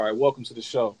right, welcome to the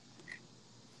show.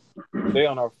 Today,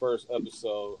 on our first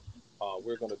episode,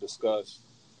 we're going to discuss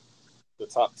the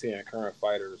top 10 current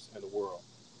fighters in the world.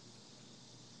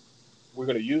 We're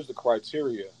going to use the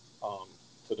criteria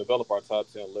to develop our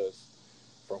top 10 list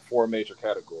from four major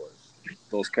categories.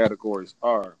 Those categories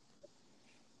are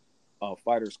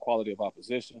fighters' quality of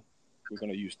opposition. We're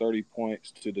going to use 30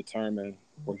 points to determine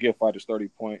or give fighters 30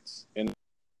 points. And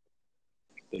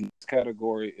the next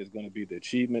category is going to be the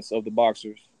achievements of the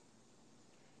boxers.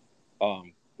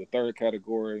 The third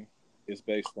category is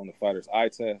based on the fighter's eye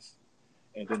test.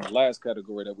 And then the last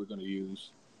category that we're going to use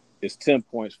is 10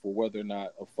 points for whether or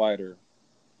not a fighter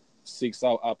seeks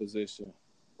out opposition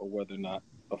or whether or not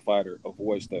a fighter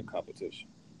avoids that competition.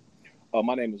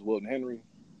 My name is Wilton Henry,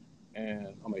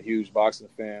 and I'm a huge boxing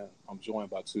fan. I'm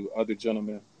joined by two other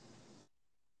gentlemen.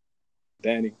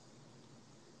 Danny,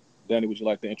 would you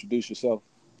like to introduce yourself?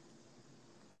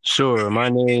 Sure. My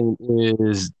name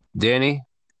is Danny,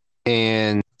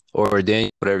 or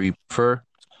Daniel, whatever you prefer.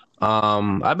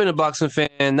 I've been a boxing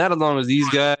fan not as long as these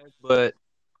guys, but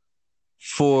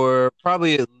for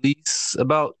probably at least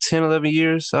about 10, 11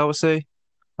 years, I would say.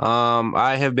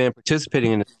 I have been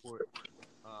participating in the sport,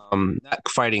 not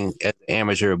fighting as an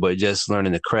amateur, but just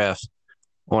learning the craft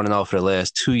on and off for the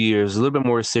last 2 years, a little bit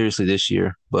more seriously this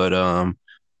year. But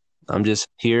I'm just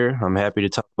here. I'm happy to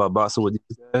talk about boxing with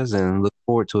these guys and look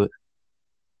forward to it.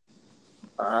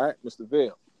 All right, Mr.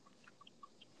 Vail.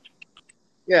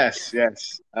 Yes.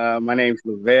 My name's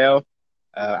Lavelle.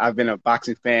 I've been a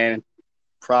boxing fan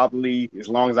probably as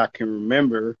long as I can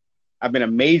remember. I've been a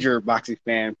major boxing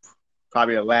fan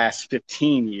probably the last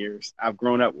 15 years. I've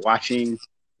grown up watching,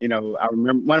 I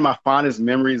remember one of my fondest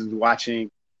memories was watching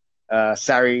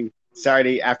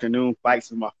Saturday afternoon fights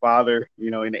with my father,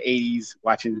 in the 80s,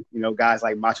 watching, guys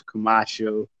like Macho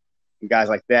Camacho and guys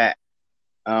like that.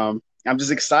 I'm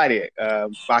just excited.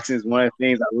 Boxing is one of the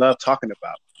things I love talking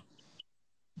about.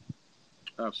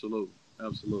 Absolutely.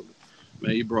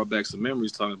 Man, you brought back some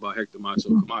memories talking about Hector Macho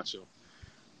Camacho.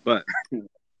 But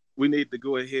we need to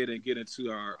go ahead and get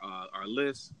into our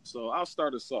list. So I'll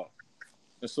start us off.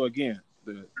 And so again,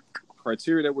 the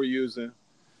criteria that we're using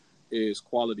is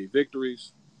quality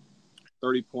victories,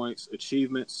 30 points,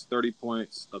 achievements, 30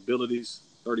 points, abilities,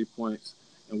 30 points,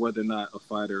 and whether or not a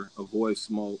fighter avoids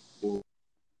smoke or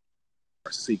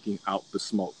seeking out the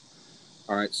smoke.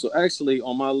 All right. So actually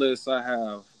on my list, I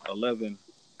have 11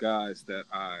 guys that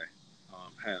I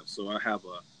have. So I have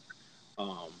a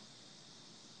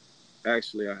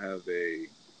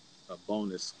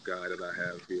bonus guy that I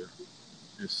have here.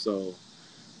 And so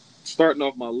starting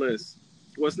off my list,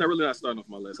 well, it's not starting off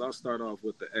my list. I'll start off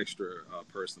with the extra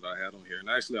person that I had on here. And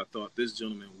actually, I thought this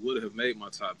gentleman would have made my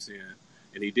top 10,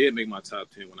 and he did make my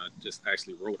top 10 when I just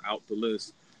actually wrote out the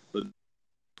list. But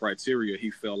criteria,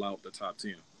 he fell out the top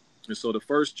 10. And so the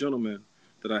first gentleman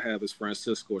that I have is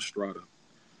Francisco Estrada.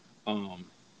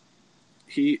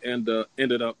 He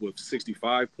ended up with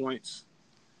 65 points.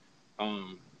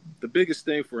 The biggest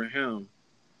thing for him,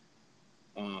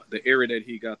 the area that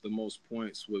he got the most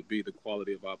points would be the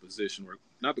quality of opposition, or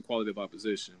not the quality of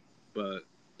opposition, but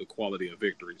the quality of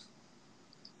victories.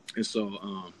 And so,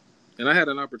 and I had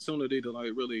an opportunity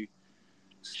to really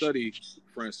study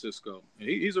Francisco. And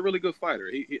he's a really good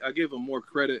fighter. I give him more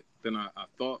credit than I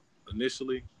thought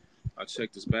initially. I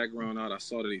checked his background out. I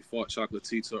saw that he fought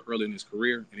Chocolatito early in his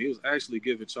career, and he was actually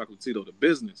giving Chocolatito the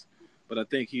business. But I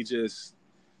think he just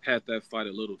had that fight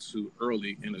a little too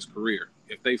early in his career.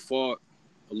 If they fought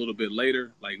a little bit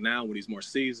later, like now when he's more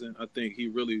seasoned, I think he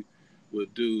really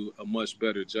would do a much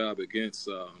better job against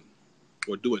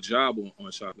or do a job on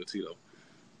Chocolatito.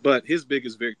 But his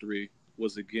biggest victory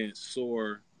was against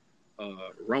Sor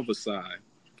Rumvasai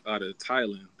out of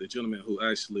Thailand, the gentleman who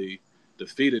actually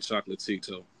defeated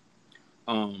Chocolatito.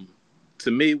 To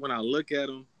me, when I look at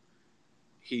him,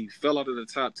 he fell out of the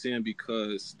top 10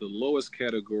 because the lowest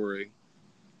category,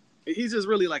 he's just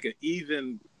really like an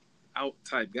even out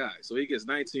type guy. So he gets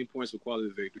 19 points for quality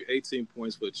of victory, 18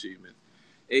 points for achievement,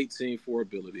 18 for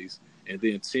abilities, and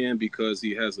then 10 because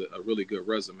he has a really good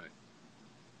resume.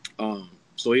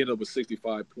 So he ended up with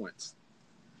 65 points.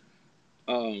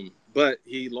 But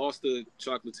he lost to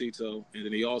Chocolatito, and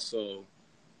then he also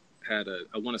had a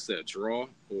draw,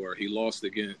 or he lost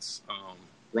against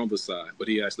Rumvasai, but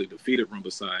he actually defeated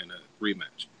Rumvasai in a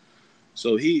rematch.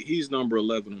 So he's number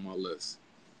 11 on my list.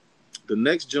 The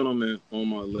next gentleman on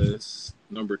my list,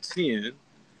 number 10,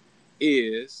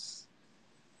 is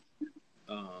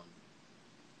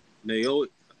Naoya.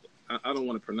 I don't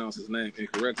want to pronounce his name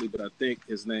incorrectly, but I think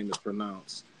his name is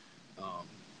pronounced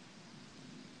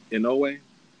Inoue.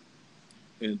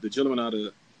 And the gentleman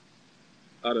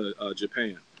out of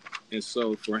Japan. And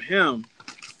so for him,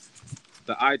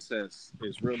 the eye test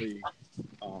is really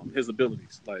his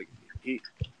abilities. Like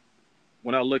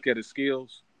when I look at his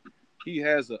skills, he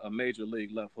has a major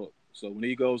league left hook. So when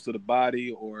he goes to the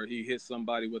body or he hits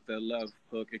somebody with that left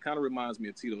hook, it kind of reminds me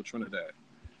of Tito Trinidad.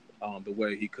 The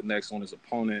way he connects on his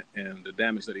opponent and the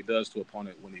damage that he does to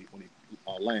opponent when he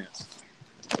lands.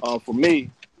 For me,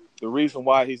 the reason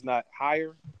why he's not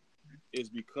higher is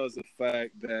because of the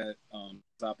fact that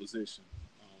his opposition,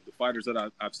 the fighters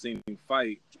that I've seen him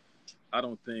fight, I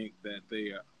don't think that they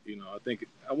are,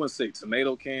 I wouldn't say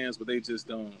tomato cans, but they just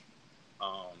don't.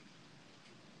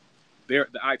 The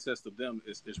eye test of them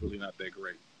is really not that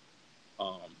great.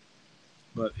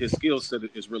 But his skill set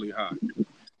is really high.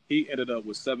 He ended up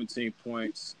with 17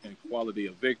 points in quality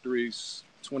of victories,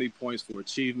 20 points for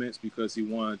achievements because he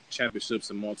won championships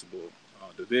in multiple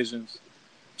divisions,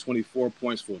 24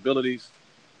 points for abilities,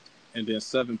 and then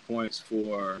 7 points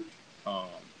for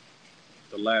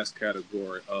the last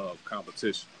category of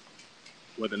competition,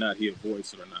 whether or not he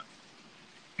avoids it or not.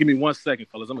 Give me 1 second,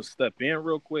 fellas. I'm going to step in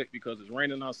real quick because it's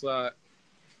raining outside.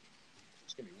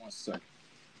 Just give me 1 second.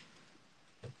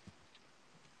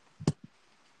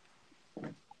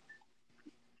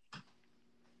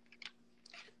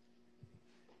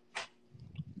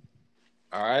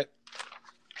 All right.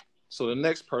 So the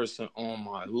next person on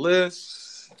my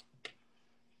list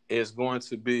is going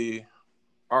to be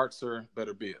Artur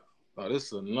Beterbiev. Now, this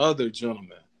is another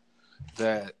gentleman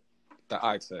that the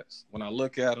eye test. When I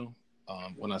look at him,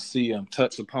 when I see him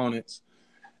touch opponents,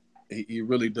 he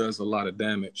really does a lot of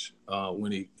damage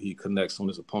when he connects on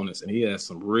his opponents. And he has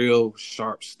some real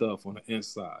sharp stuff on the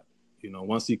inside.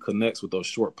 Once he connects with those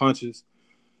short punches,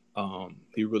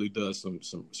 he really does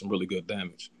some really good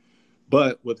damage.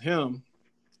 But with him,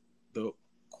 the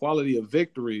quality of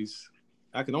victories,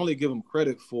 I can only give him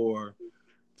credit for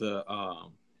the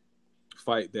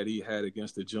fight that he had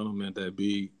against the gentleman that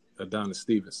beat Adonis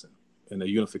Stevenson in the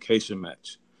unification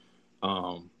match.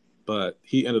 But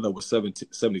he ended up with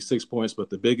 76 points, but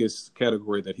the biggest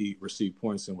category that he received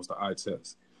points in was the eye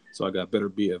test. So I got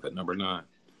Beterbiev at number 9.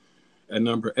 At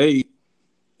number 8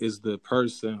 is the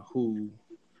person who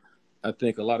I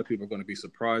think a lot of people are going to be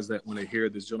surprised at when they hear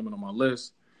this gentleman on my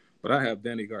list, but I have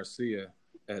Danny Garcia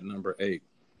at number 8.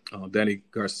 Danny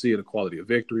Garcia, the quality of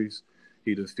victories.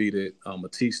 He defeated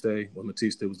Batista when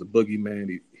Batista was the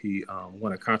boogeyman. He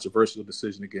won a controversial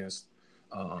decision against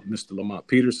Mr. Lamont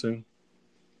Peterson.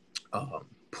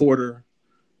 Porter,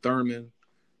 Thurman,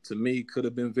 to me, could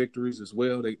have been victories as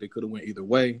well. They could have went either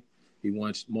way. He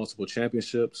won multiple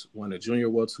championships, won a junior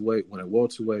welterweight, won a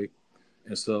welterweight.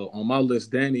 And so on my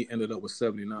list, Danny ended up with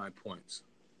 79 points.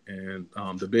 And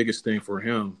the biggest thing for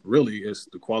him really is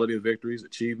the quality of victories,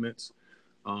 achievements.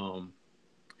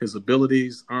 His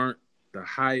abilities aren't the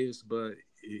highest, but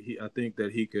I think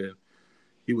that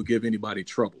he would give anybody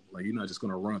trouble. Like, you're not just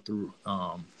going to run through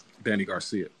Danny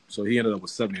Garcia. So he ended up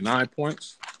with 79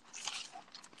 points.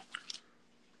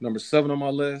 Number 7 on my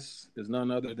list is none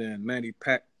other than Manny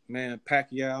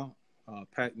Pacquiao.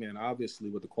 Pac-Man, obviously,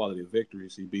 with the quality of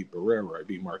victories, he beat Barrera, he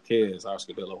beat Marquez,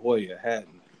 Oscar De La Hoya,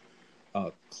 Hatton,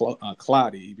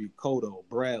 Clottey, he beat Cotto,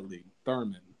 Bradley,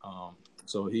 Thurman.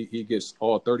 So he gets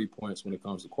all 30 points when it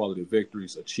comes to quality of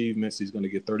victories. Achievements, he's going to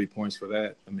get 30 points for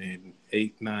that.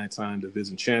 8-9-time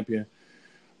division champion.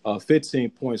 15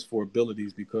 points for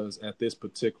abilities because at this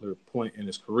particular point in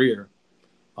his career,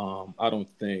 I don't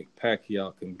think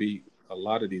Pacquiao can beat a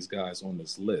lot of these guys on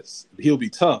this list. He'll be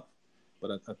tough,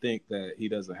 but I think that he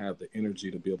doesn't have the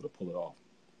energy to be able to pull it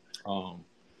off.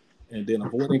 And then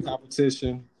avoiding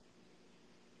competition.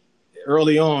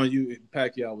 Early on,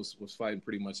 Pacquiao was fighting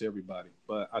pretty much everybody.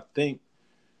 But I think,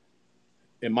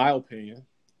 in my opinion,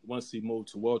 once he moved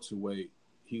to welterweight,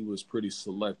 he was pretty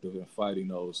selective in fighting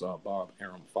those Bob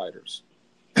Arum fighters.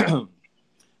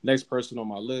 Next person on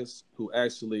my list who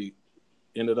actually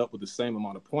ended up with the same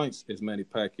amount of points as Manny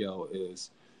Pacquiao is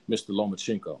Mr.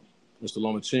 Lomachenko. Mr.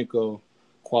 Lomachenko,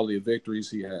 quality of victories,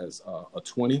 he has a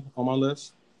 20 on my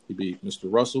list. He beat Mr.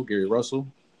 Russell, Gary Russell,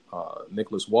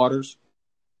 Nicholas Walters,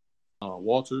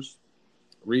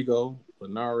 Rigo,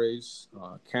 Linares,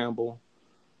 Campbell.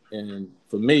 And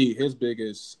for me, his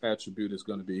biggest attribute is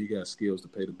going to be he got skills to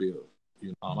pay the bill.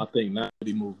 I think now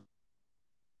he moved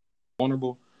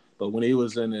vulnerable, but when he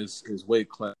was in his weight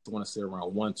class, I want to say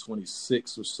around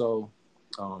 126 or so,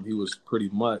 he was pretty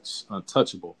much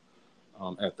untouchable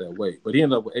at that weight. But he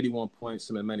ended up with 81 points.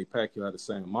 Him and Manny Pacquiao had the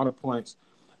same amount of points.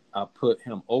 I put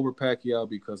him over Pacquiao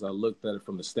because I looked at it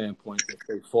from the standpoint that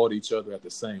they fought each other at the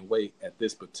same weight at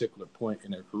this particular point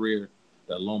in their career,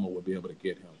 that Loma would be able to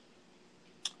get him.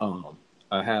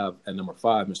 I have at number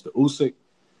 5, Mr. Usyk.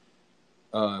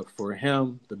 For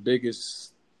him, the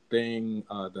biggest thing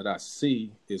that I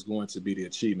see is going to be the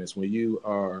achievements. When you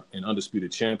are an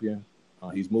undisputed champion,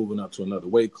 he's moving up to another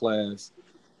weight class.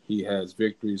 He has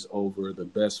victories over the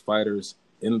best fighters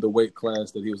in the weight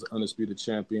class that he was undisputed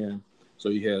champion. So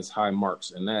he has high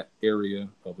marks in that area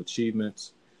of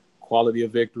achievements. Quality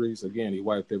of victories, again, he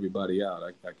wiped everybody out.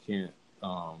 I can't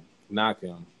knock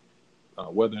him.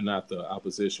 Whether or not the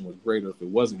opposition was great or if it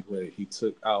wasn't great, he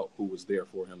took out who was there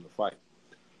for him to fight.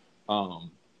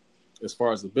 As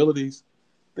far as abilities,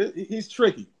 he's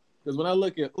tricky because when I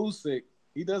look at Usyk,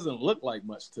 he doesn't look like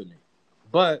much to me,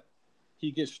 but he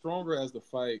gets stronger as the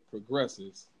fight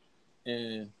progresses,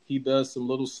 and he does some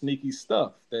little sneaky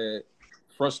stuff that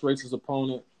frustrates his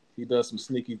opponent. He does some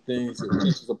sneaky things that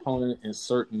hits his opponent in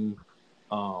certain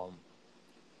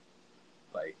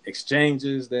like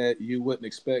exchanges that you wouldn't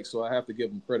expect. So I have to give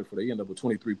him credit for that. He ended up with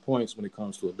 23 points when it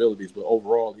comes to abilities, but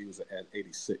overall he was at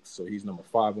 86. So he's number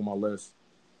 5 on my list.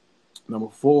 Number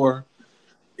 4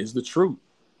 is the truth,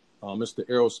 Mr.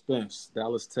 Errol Spence,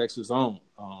 Dallas, Texas own.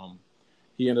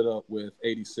 He ended up with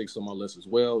 86 on my list as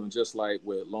well. And just like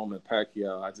with Loma and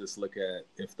Pacquiao, I just look at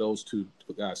if those two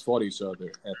guys fought each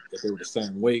other, if they were the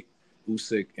same weight,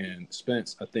 Usyk and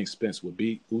Spence, I think Spence would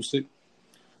beat Usyk.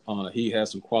 He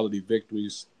has some quality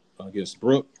victories against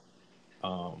Brook,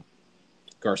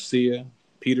 Garcia,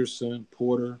 Peterson,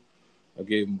 Porter. I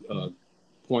gave him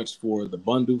points for the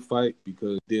Bundu fight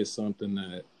because he did something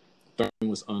that Thurman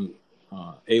was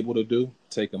unable to do,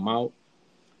 take him out.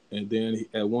 And then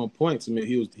at one point, to me,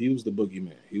 he was the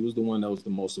boogeyman. He was the one that was the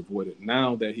most avoided.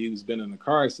 Now that he's been in a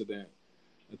car accident,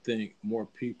 I think more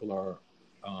people are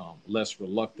less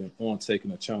reluctant on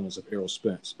taking a challenge of Errol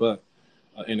Spence. But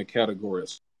in the category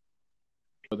of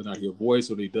whether or not he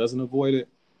avoids or he doesn't avoid it,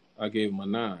 I gave him a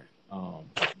 9.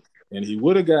 And he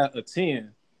would have got a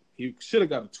 10. He should have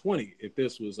got a 20 if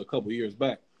this was a couple years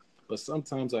back. But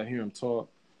sometimes I hear him talk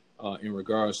in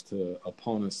regards to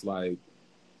opponents like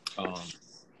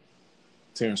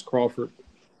Terrence Crawford.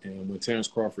 And when Terrence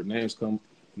Crawford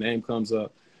name comes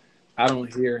up, I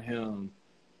don't hear him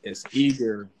as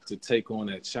eager to take on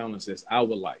that challenge as I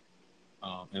would like.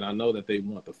 And I know that they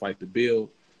want the fight to build,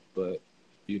 but,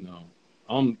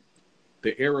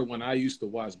 the era when I used to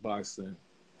watch boxing,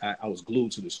 I was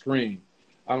glued to the screen.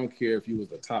 I don't care if you was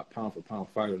the top pound-for-pound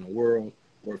fighter in the world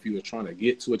or if you were trying to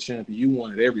get to a champion. You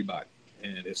wanted everybody.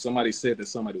 And if somebody said that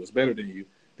somebody was better than you,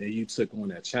 then you took on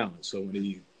that challenge. So when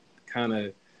he kind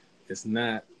of is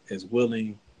not as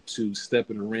willing to step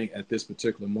in the ring at this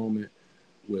particular moment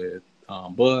with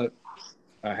Bud,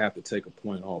 I have to take a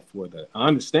point off for that. I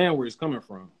understand where he's coming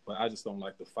from, but I just don't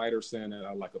like the fighter saying that.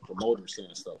 I like a promoter saying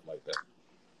stuff like that.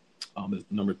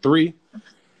 Number 3,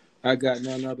 I got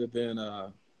none other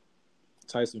than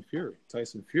Tyson Fury.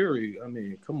 Tyson Fury, I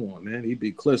mean, come on, man. He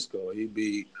beat Klitschko. He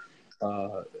beat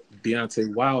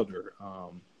Deontay Wilder.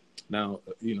 Now,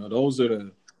 those are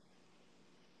the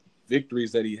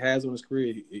victories that he has on his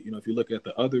career. If you look at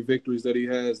the other victories that he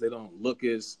has, they don't look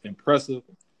as impressive.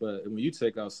 But when you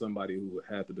take out somebody who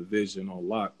had the division on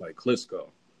lock like Klitschko,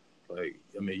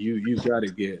 you got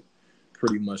to get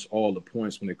pretty much all the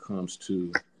points when it comes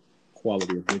to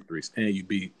quality of victories, and you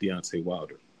beat Deontay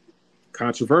Wilder.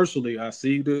 Controversially, I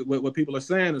see what people are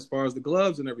saying as far as the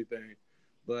gloves and everything,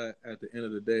 but at the end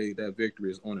of the day, that victory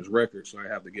is on his record, so I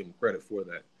have to give him credit for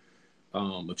that.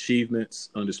 Achievements,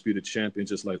 undisputed champion,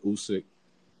 just like Usyk.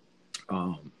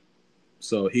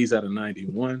 So he's at a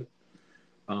 91.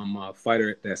 My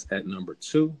fighter that's at number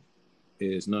 2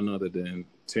 is none other than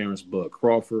Terrence Bud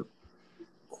Crawford.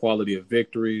 Quality of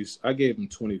victories, I gave him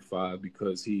 25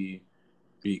 because he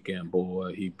beat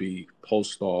Gamboa. He beat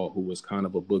Postol, who was kind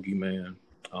of a boogeyman.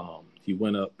 He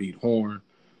went up, beat Horn.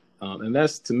 And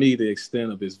that's, to me, the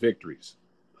extent of his victories,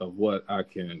 of what I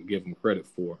can give him credit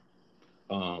for.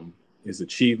 His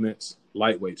achievements,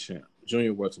 lightweight champ,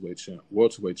 junior welterweight champ,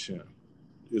 welterweight champ.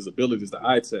 His abilities, the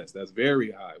eye test, that's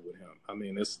very high with him. I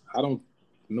mean, I don't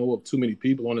know of too many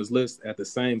people on his list at the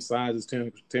same size as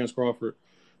Terrence Crawford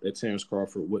that Terrence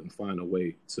Crawford wouldn't find a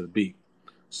way to beat.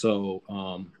 So,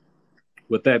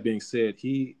 with that being said,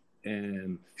 he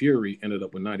and Fury ended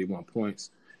up with 91 points.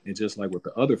 And just like with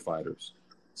the other fighters,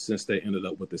 since they ended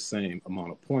up with the same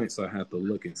amount of points, I have to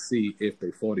look and see if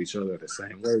they fought each other at the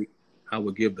same weight. I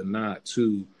would give the nod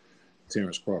to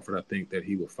Terrence Crawford. I think that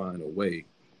he would find a way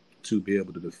to be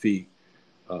able to defeat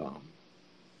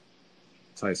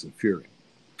Tyson Fury.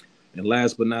 And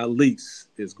last but not least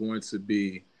is going to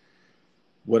be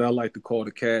what I like to call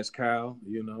the cash cow,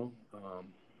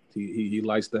 He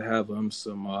likes to have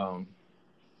some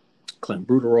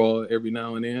clenbuterol every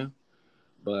now and then.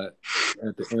 But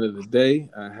at the end of the day,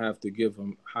 I have to give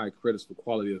him high credits for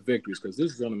quality of victories because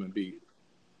this gentleman beat.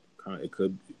 It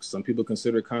could some people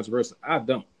consider it controversial. I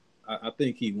don't. I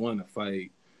think he won the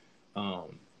fight,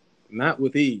 not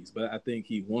with ease, but I think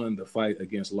he won the fight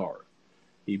against Lara.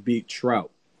 He beat Trout,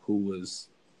 who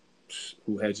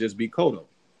had just beat Cotto.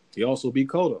 He also beat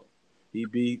Cotto. He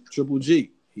beat Triple G.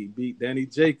 He beat Danny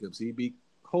Jacobs. He beat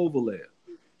Kovalev.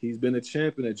 He's been a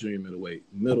champion at junior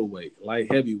middleweight,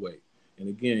 light heavyweight. And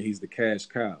again, he's the cash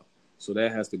cow. So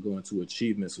that has to go into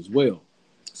achievements as well.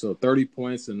 So 30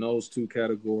 points in those two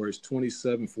categories,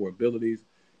 27 for abilities.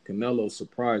 Canelo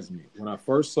surprised me. When I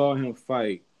first saw him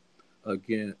fight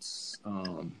against,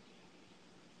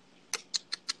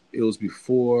 it was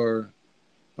before,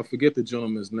 I forget the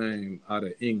gentleman's name out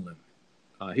of England.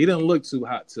 He didn't look too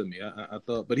hot to me. I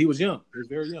thought, but he was young. He was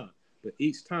very young. But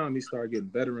each time he started getting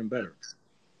better and better.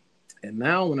 And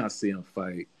now when I see him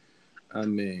fight, I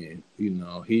mean,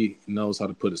 he knows how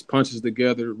to put his punches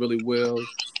together really well.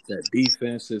 That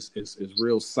defense is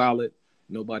real solid.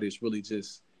 Nobody's really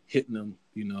just hitting him,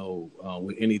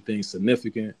 with anything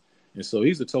significant. And so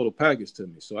he's a total package to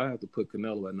me. So I have to put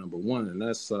Canelo at number one. And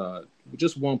that's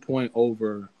just 1 point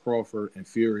over Crawford and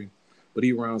Fury. But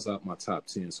he rounds out my top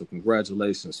 10. So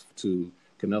congratulations to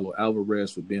Canelo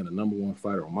Alvarez for being the number one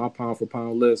fighter on my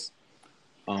pound-for-pound list.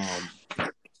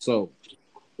 So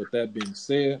with that being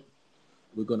said,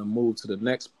 we're going to move to the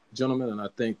next gentleman, and I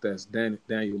think that's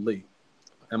Daniel Lee.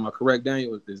 Am I correct,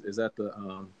 Daniel? Is that the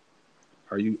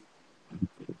are you?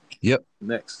 Yep.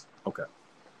 Next. Okay.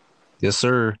 Yes,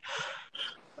 sir.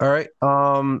 All right.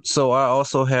 So I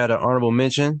also had an honorable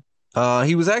mention.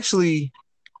 He was actually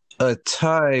a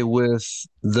tie with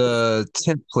the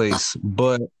 10th place,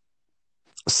 but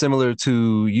similar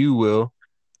to you, Will,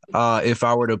 if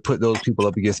I were to put those people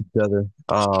up against each other,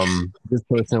 this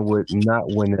person would not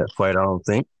win that fight, I don't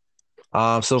think.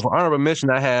 So for honorable mention,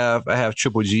 I have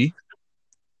Triple G.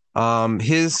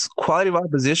 His quality of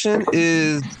opposition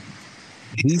is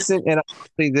decent, and I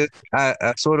say this,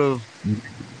 I sort of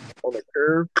on the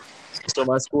curve, so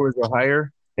my scores are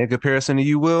higher in comparison to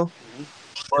you, Will.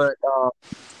 But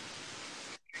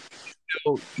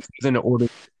still in the order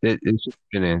it should have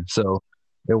been in, so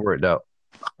it worked out.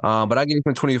 But I gave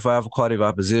him 25 for quality of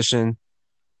opposition.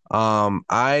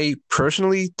 I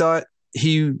personally thought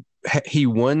he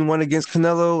won one against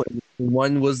Canelo, and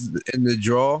one was in the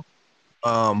draw.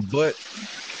 But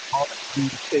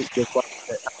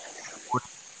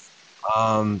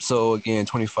so again,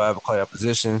 25 for quality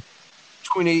opposition,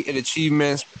 28 in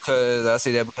achievements, because I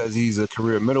say that because he's a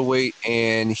career middleweight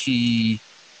and he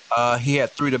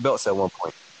had 3 of the belts at one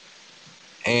point.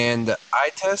 And the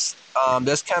eye test,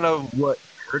 that's kind of what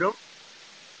hurt him,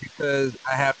 because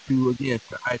I have to, again,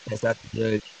 for the eye test, I have to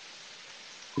judge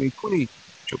 2020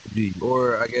 Triple G,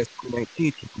 or I guess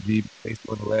 2019 Triple G, based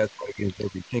on the last fight against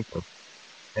Derevyanchenko.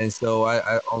 And so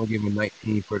I only give him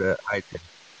 19 for the eye test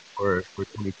for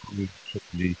 2020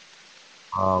 Triple G.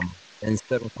 And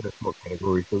 7 for the smoke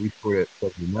category, so we scored at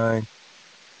 79.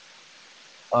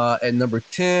 At number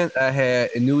 10, I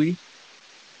had Inoue.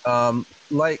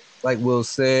 Like Will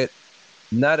said,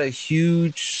 not a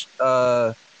huge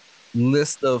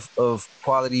list of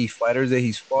quality fighters that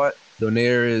he's fought.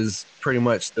 Donaire is pretty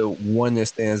much the one that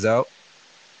stands out.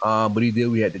 But he did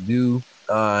what he had to do.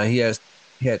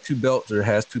 He had 2 belts, or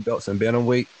has 2 belts in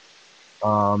bantamweight.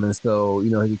 And so,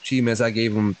 his achievements, I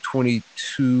gave him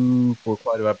 22 for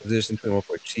quality of opposition, 21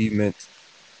 for achievements,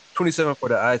 27 for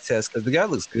the eye test, because the guy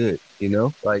looks good,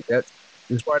 like that's,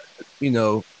 as far as,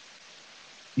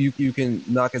 you can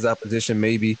knock his opposition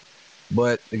maybe,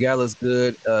 but the guy looks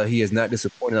good. He is not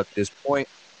disappointed up to this point,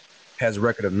 has a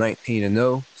record of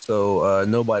 19-0, so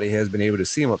nobody has been able to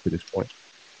see him up to this point.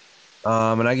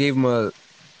 And I gave him a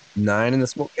 9 in the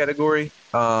smoke category,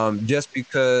 just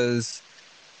because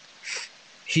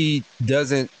he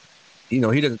doesn't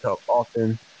talk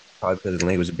often, probably because the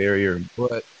language barrier,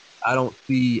 but I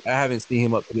haven't seen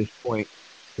him up to this point,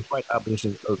 despite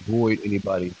opposition, avoid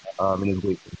anybody in his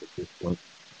weight at this point.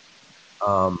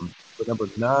 For number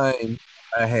 9,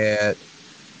 I had,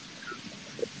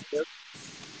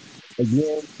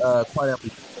 again, quite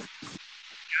opposition.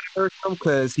 I hurt him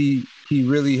because he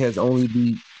really has only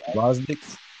beat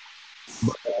Rosnick,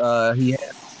 but he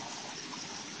has.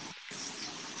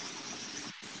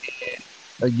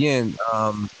 Again,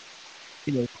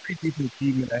 pretty decent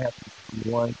achievement. I have to be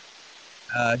one.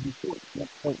 He's 1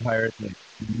 point higher than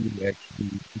me,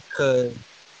 actually, because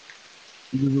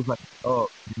he was like,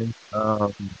 man.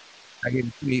 I gave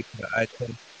him 28 for the eye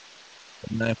test,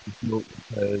 9 for smoke,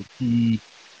 because he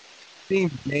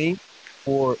seems game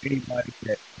for anybody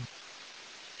that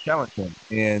challenge him.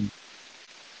 And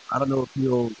I don't know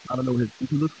what his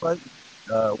future looks like.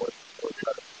 What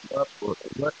try to pick up or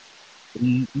what. But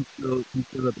he still up his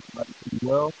body pretty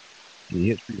well. And he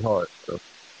hits pretty hard. So,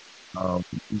 who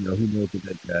knows with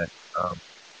that guy.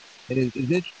 And it's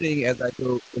interesting as I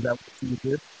went through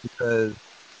this because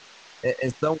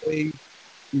in some ways,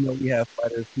 we have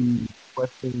fighters who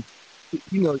question,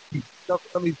 some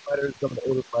of these fighters, some of the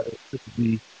older fighters,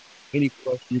 typically any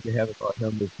question you can have about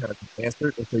him is kind of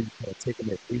answered, and so you kind of take him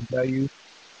at face value.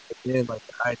 But then, like,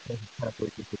 the eye test is kind of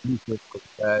like it's elusive for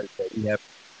the guys that we have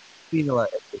seen a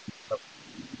lot of stuff.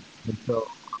 And so,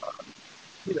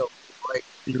 the right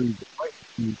series of fights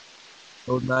between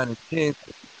those 9 and 10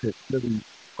 could really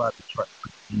spot the chart for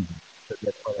the season because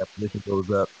that fight position goes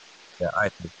up, that eye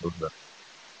test goes up.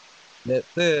 That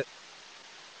said,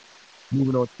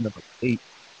 moving on to number 8.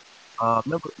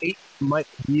 Number 8 might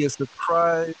be a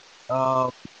surprise.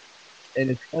 And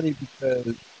it's funny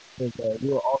because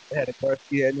we also had a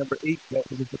Garcia at number 8. That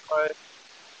was a surprise.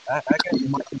 I got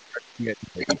Michael Garcia at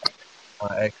number 8.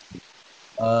 Actually,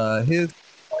 his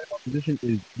position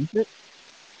is decent.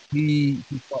 He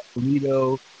fought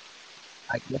Toledo.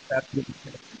 I guess after the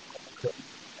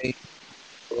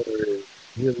is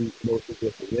really explosive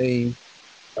with the range.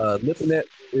 Lipinette,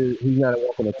 he's not a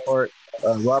walk in the park.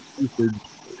 Robert Houston,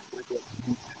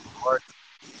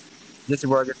 Jesse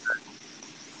Vargas,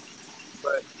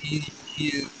 but he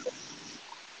is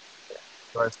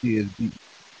Garcia is deep.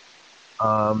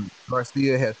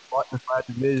 Garcia has fought in 5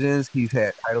 divisions. He's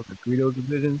had titles in 3 of those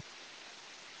divisions.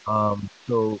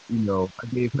 So I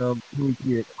gave him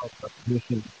 23 at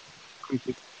position,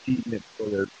 26 achievements for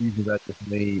the reasons I just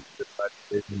made. The 5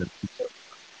 divisions and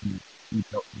he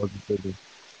felt most divisions.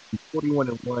 He's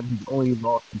 41-1. He's only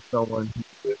lost to someone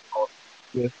who's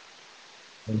with.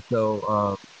 And so,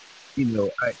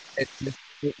 I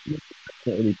can't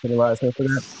really penalize him for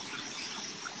that.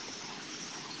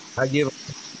 I give him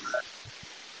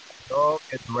a dog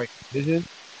at the right division.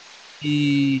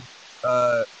 He,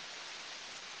 to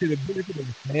the benefit of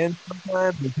the fans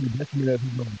sometimes, but to the detriment of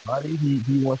his own body,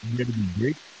 he wants to be able to be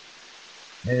great.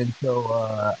 And so,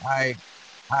 I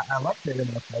like that in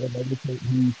my fighter. I just think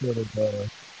he sort of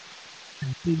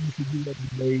continues to do that in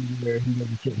ways where he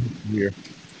never quit his career.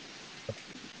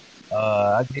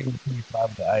 I gave him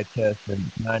 25 the eye test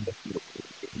and 9 to 4.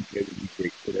 He's able to be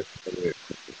great. So that's another.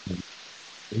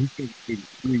 He's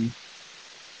 83.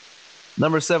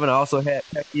 Number 7, I also had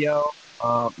Pacquiao.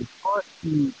 It's hard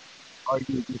to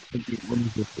argue against him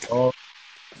winning this at all.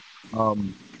 4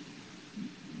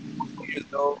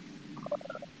 years old.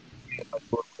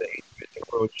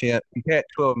 World champ. He had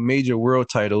 12 major world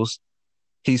titles.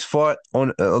 He's fought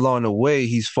along the way.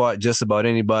 He's fought just about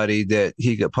anybody that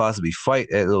he could possibly fight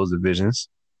at those divisions.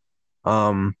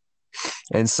 And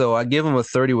so I give him a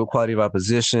 30 with quality of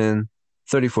opposition,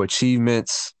 30 for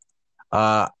achievements.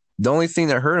 The only thing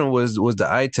that hurt him was the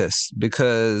eye test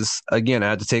because, again, I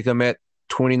had to take him at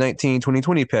 2019,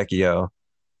 2020 Pacquiao,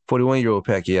 41-year-old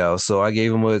Pacquiao. So I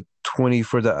gave him a 20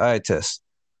 for the eye test.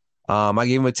 I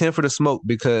gave him a 10 for the smoke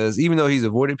because even though he's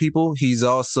avoided people, he's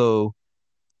also,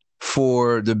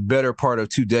 for the better part of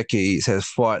 2 decades, has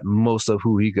fought most of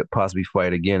who he could possibly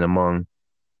fight again among,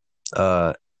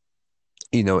 8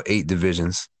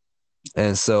 divisions.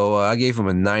 And so I gave him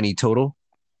a 90 total.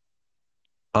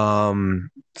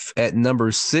 At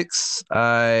number 6,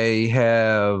 I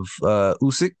have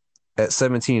Usyk at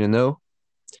 17-0.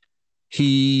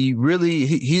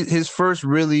 His first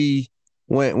really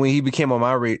when he came on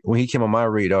my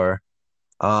radar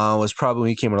was probably when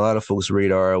he came on a lot of folks'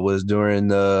 radar was during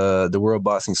the World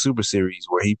Boxing Super Series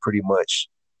where he pretty much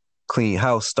cleaned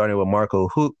house, starting with Marco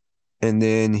Huck, and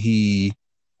then he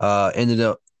ended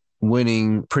up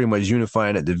winning, pretty much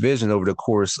unifying that division over the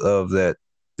course of that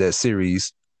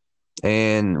series.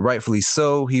 And rightfully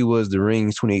so, he was the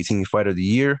Ring's 2018 Fighter of the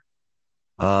Year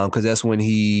because that's when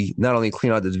he not only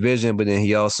cleaned out the division, but then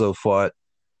he also fought,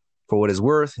 for what it's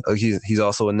worth, he's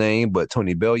also a name, but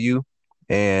Tony Bellew,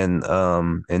 and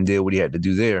did what he had to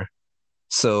do there.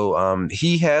 So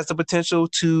he has the potential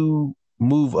to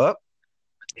move up.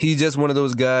 He's just one of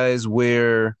those guys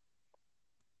where,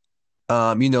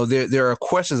 there are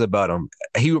questions about him.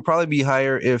 He would probably be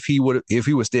higher if he would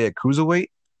stay at cruiserweight,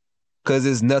 because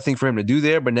there's nothing for him to do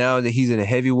there. But now that he's in a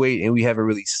heavyweight and we haven't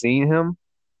really seen him,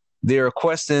 there are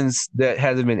questions that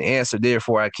hasn't been answered.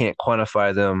 Therefore, I can't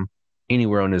quantify them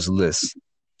anywhere on this list.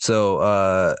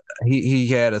 So he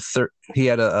had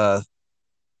a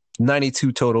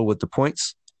 92 total with the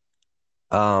points.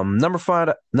 Number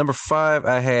five,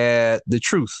 I had The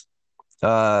Truth.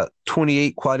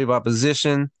 28 quality of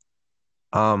opposition.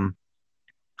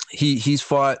 He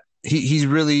fought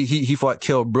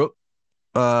Kell Brook.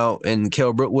 and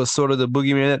Kell Brook was sort of the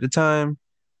boogeyman at the time.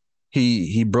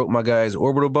 He broke my guy's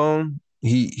orbital bone.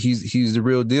 He's the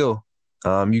real deal.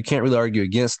 You can't really argue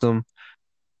against him.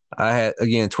 I had,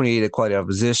 again, 28 at quality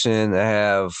opposition.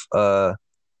 I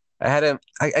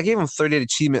gave him 38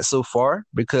 achievements so far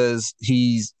because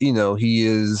he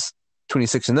is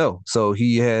 26-0. So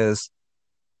he has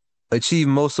achieved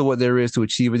most of what there is to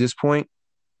achieve at this point.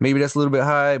 Maybe that's a little bit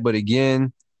high, but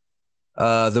again,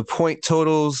 the point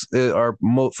totals are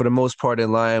for the most part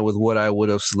in line with what I would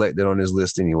have selected on this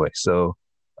list anyway. So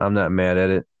I'm not mad at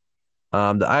it.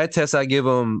 The eye test I give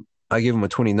him a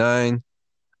 29.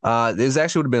 This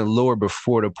actually would have been lower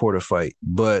before the Porter fight,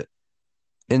 but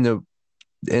in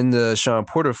the Shawn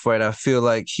Porter fight, I feel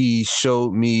like he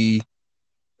showed me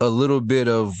a little bit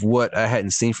of what I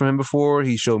hadn't seen from him before.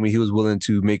 He showed me he was willing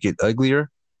to make it uglier,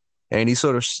 and he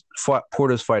sort of fought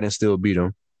Porter's fight and still beat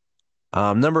him.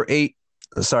 Number 8,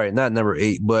 sorry, not number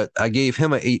 8, but I gave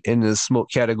him an 8 in the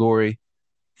smoke category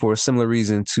for a similar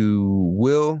reason to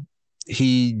Will.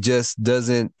 He just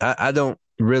doesn't. I don't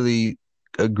really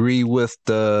agree with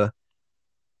the,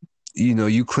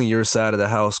 you clean your side of the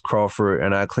house, Crawford,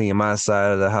 and I clean my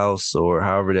side of the house, or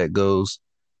however that goes,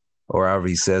 or however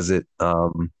he says it.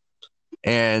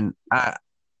 And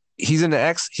he's in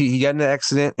the he got in an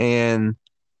accident, and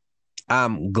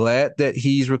I'm glad that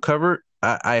he's recovered.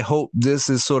 I hope this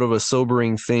is sort of a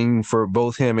sobering thing for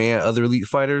both him and other elite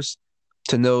fighters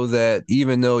to know that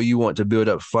even though you want to build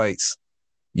up fights,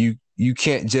 you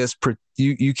can't just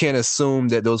you can't assume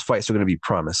that those fights are going to be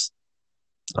promised.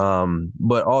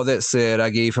 But all that said, I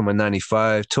gave him a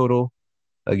 95 total,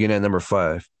 again at number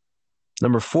 5.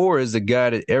 Number 4 is the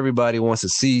guy that everybody wants to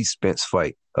see Spence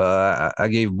fight. I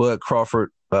gave Bud Crawford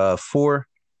 4,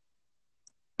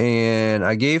 and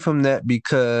I gave him that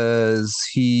because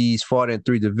he's fought in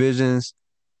 3 divisions.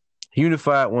 He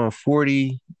unified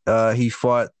 140. He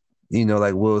fought,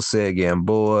 like Will said,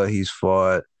 Gamboa. He's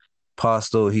fought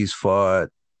Postal. He's fought,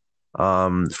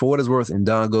 for what it's worth,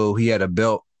 Ndongo. He had a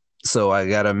belt, so I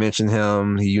gotta mention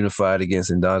him. He unified against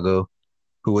Ndongo,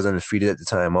 who was undefeated at the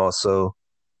time also.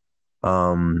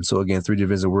 So again, 3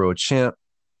 divisions world champ.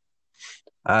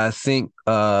 I think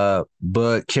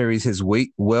Bud carries his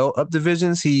weight well up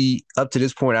divisions. He, up to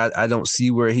this point, I don't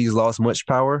see where he's lost much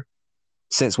power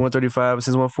since 135,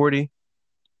 since 140.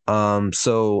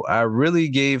 So I really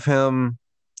gave him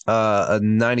a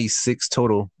 96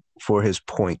 total for his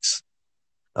points.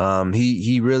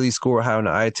 He really scored high on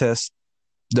the eye test.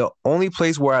 The only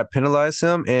place where I penalize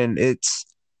him, and it's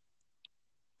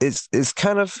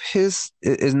kind of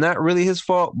it's not really his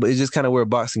fault, but it's just kind of where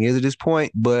boxing is at this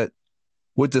point. But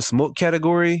with the smoke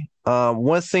category,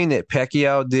 one thing that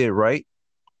Pacquiao did right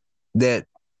that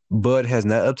Bud has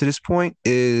not up to this point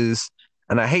is,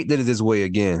 and I hate that it's this way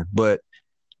again, but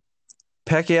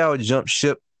Pacquiao jumped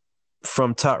ship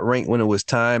from Top Rank when it was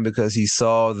time because he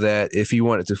saw that if he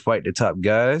wanted to fight the top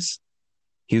guys,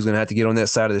 he was going to have to get on that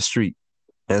side of the street.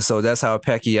 And so that's how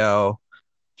Pacquiao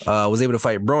was able to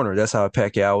fight Broner. That's how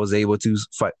Pacquiao was able to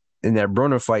fight in that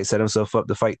Broner fight, set himself up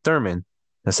to fight Thurman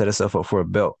and set himself up for a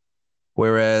belt.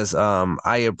 Whereas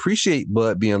I appreciate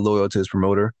Bud being loyal to his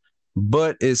promoter,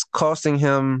 but it's costing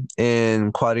him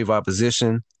in quality of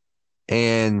opposition.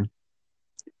 And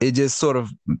it just sort of,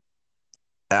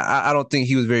 I don't think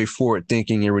he was very forward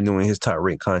thinking in renewing his Top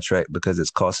Rank contract because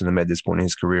it's costing him at this point in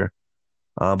his career.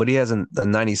 But he has a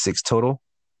 96 total.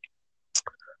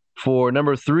 For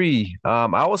number 3,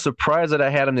 I was surprised that I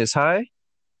had him this high.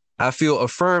 I feel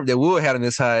affirmed that Will had him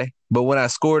this high, but when I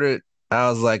scored it, I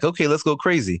was like, okay, let's go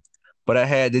crazy. But I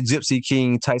had the Gypsy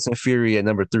King Tyson Fury at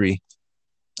number 3.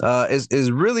 It's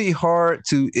really hard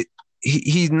to.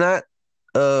 He's not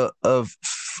a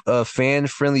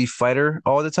fan-friendly fighter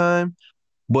all the time,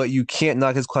 but you can't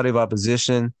knock his quality of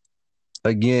opposition.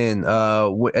 Again,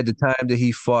 at the time that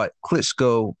he fought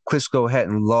Klitschko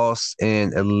hadn't lost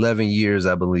in 11 years,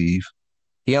 I believe.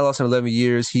 He hadn't lost in 11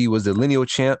 years. He was the lineal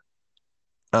champ,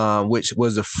 which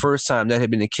was the first time that had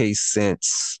been the case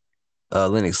since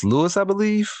Lennox Lewis, I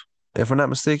believe, if I'm not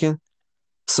mistaken.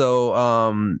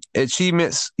 So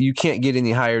achievements, you can't get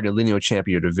any higher than lineal champ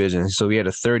of your division. So he had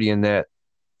a 30 in that,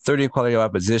 30 in quality of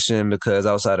opposition because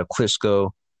outside of Klitschko,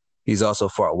 he's also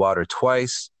fought Wilder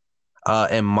twice.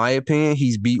 In my opinion,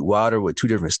 he's beat Wilder with 2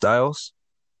 different styles.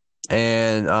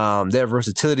 And that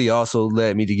versatility also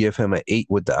led me to give him an 8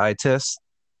 with the eye test.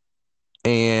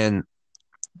 And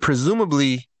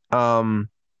presumably,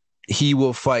 he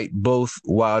will fight both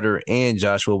Wilder and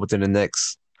Joshua within the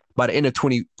next, by the end of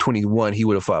 2021, he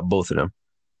would have fought both of them.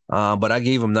 But I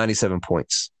gave him 97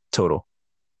 points total.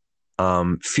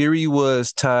 Fury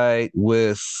was tied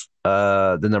with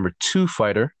the number 2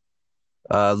 fighter,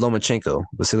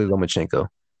 Vasily Lomachenko.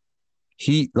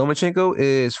 Lomachenko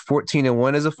is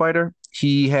 14-1 as a fighter.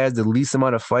 He has the least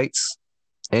amount of fights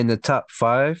in the top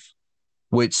 5,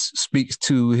 which speaks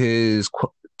to his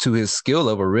skill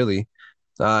level. Really,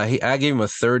 I gave him a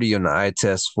 30 on the eye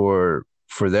test for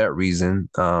that reason.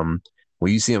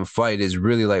 When you see him fight, it's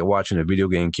really like watching a video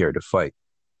game character fight,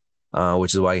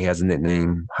 which is why he has the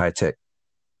nickname High Tech.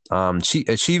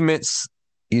 Achievements,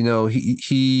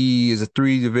 he is a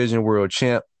 3-division world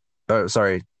champ.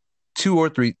 Sorry,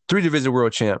 3-division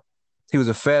world champ. He was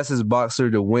the fastest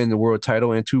boxer to win the world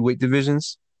title in 2 weight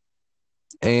divisions.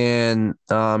 And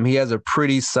he has a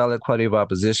pretty solid quality of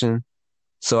opposition.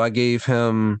 So I gave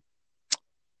him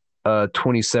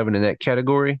 27 in that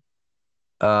category.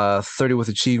 30 with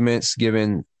achievements,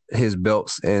 given his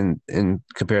belts and in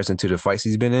comparison to the fights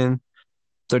he's been in.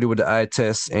 30 with the eye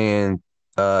test and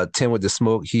 10 with the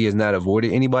smoke. He has not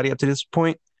avoided anybody up to this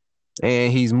point.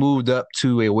 And he's moved up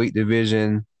to a weight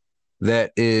division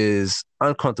that is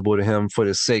uncomfortable to him for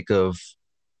the sake of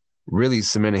really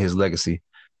cementing his legacy.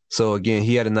 So again,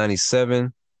 he had a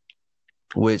 97,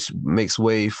 which makes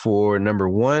way for number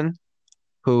 1,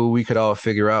 who we could all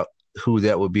figure out who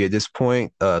that would be at this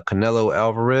point. Canelo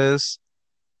Alvarez.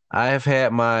 I have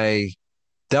had my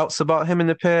doubts about him in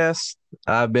the past.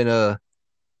 I've been a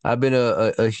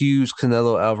huge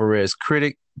Canelo Alvarez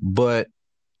critic, but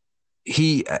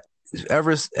he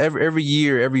every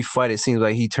year, every fight, it seems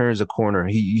like he turns a corner.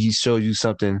 He shows you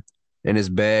something in his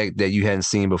bag that you hadn't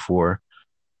seen before,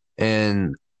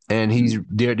 and he's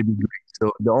dared to be great.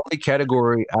 So the only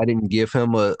category I didn't give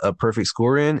him a perfect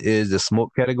score in is the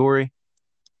smoke category.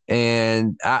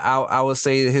 And I would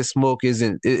say that his smoke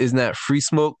is not free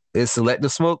smoke, it's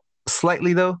selective smoke,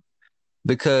 slightly though,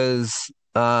 because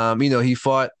he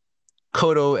fought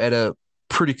Cotto at a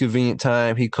pretty convenient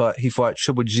time. He fought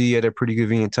Triple G at a pretty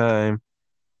convenient time.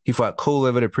 He fought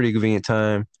Kovalev at a pretty convenient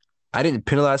time. I didn't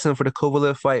penalize him for the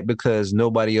Kovalev fight because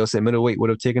nobody else at middleweight would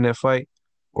have taken that fight,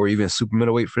 or even super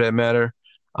middleweight for that matter.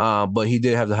 But he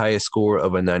did have the highest score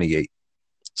of a 98.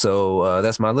 So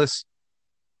that's my list.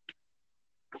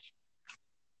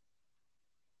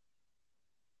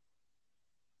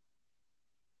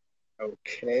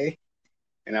 Okay.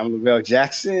 And I'm Lavelle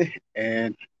Jackson,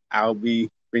 and I'll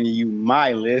be bringing you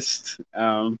my list.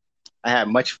 I had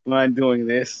much fun doing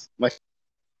this,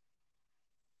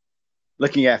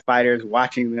 looking at fighters,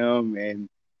 watching them,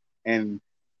 and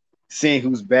seeing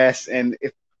who's best. And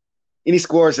if any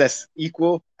scores that's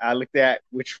equal, I looked at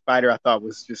which fighter I thought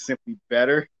was just simply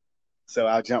better. So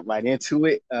I'll jump right into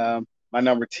it. My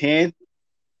number 10,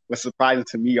 was surprising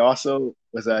to me also,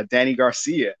 was Danny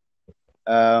Garcia.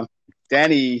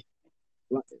 Danny,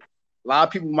 a lot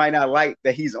of people might not like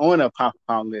that he's on a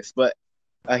pound list, but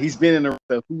he's been in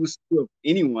the who's who of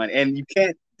anyone, and you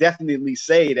can't definitely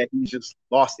say that he's just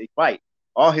lost a fight.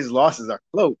 All his losses are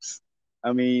close.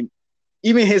 I mean,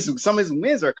 even some of his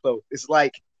wins are close. It's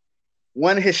like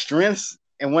one of his strengths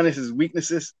and one of his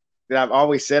weaknesses that I've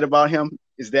always said about him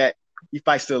is that he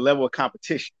fights to a level of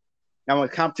competition. Now, when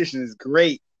competition is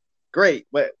great,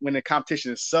 but when the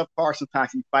competition is subpar,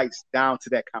 sometimes he fights down to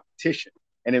that competition,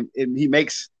 and he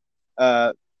makes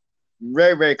very,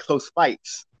 very close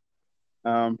fights.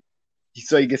 So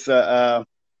he gets a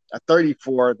 30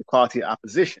 for the quality of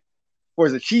opposition. For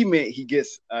his achievement, he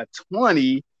gets a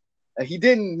 20. He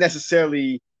didn't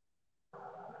necessarily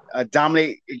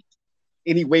dominate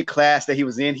any weight class that he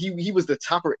was in. He was the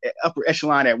upper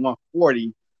echelon at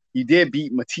 140. He did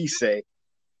beat Matisse.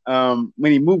 When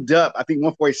he moved up, I think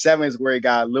 147 is where he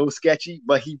got a little sketchy,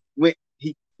 but he went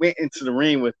into the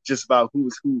ring with just about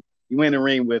who's who. He went in the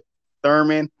ring with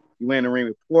Thurman. He went in the ring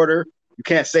with Porter. You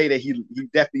can't say that he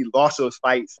definitely lost those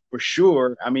fights for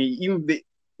sure. I mean, even if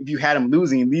you had him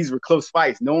losing, these were close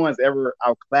fights. No one's ever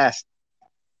outclassed.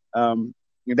 And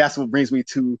that's what brings me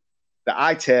to the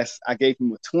eye test. I gave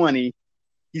him a 20.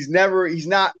 He's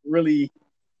not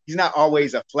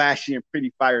always a flashy and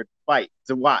pretty fighter to fight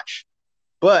to watch.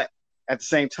 But at the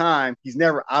same time, he's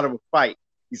never out of a fight.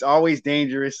 He's always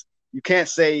dangerous. You can't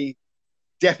say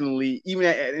definitely, even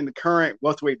in the current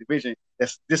welterweight division,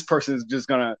 that this person is just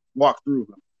going to walk through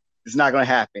him. It's not going to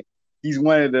happen. He's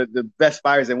one of the best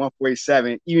fighters at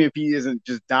 147, even if he isn't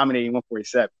just dominating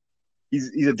 147.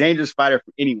 He's a dangerous fighter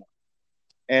for anyone.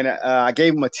 And I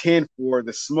gave him a 10 for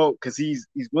the smoke because he's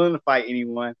willing to fight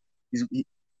anyone.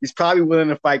 He's probably willing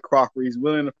to fight Crawford. He's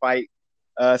willing to fight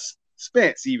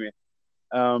Spence even.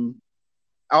 I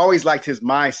always liked his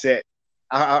mindset.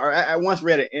 I once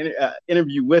read an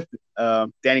interview with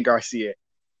Danny Garcia.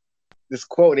 This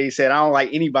quote that he said, "I don't like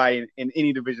anybody in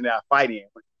any division that I fight in.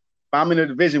 If I'm in a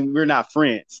division, we're not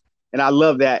friends." And I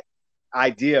love that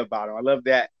idea about him. I love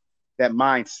that that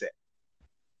mindset.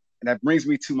 And that brings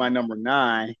me to my number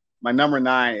 9. My number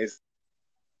 9 is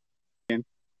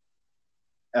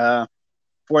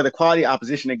for the quality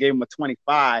opposition. They gave him a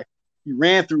 25. He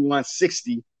ran through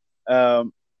 160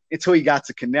 until he got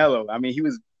to Canelo. I mean,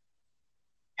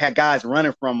 had guys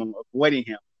running from him, avoiding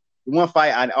him. The one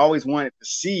fight I always wanted to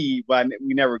see, but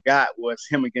we never got, was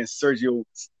him against Sergio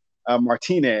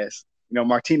Martinez.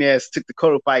 Martinez took the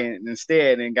Cotto fight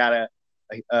instead and got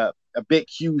a big,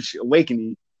 huge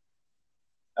awakening.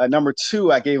 Number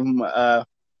 2, I gave him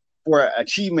for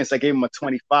achievements, I gave him a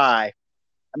 25.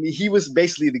 I mean, he was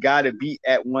basically the guy to beat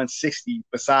at 160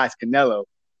 besides Canelo.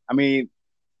 I mean,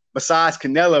 besides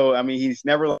Canelo, I mean, he's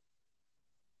never.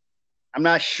 I'm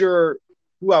not sure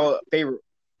who I would favor.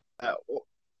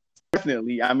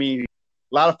 Definitely, I mean,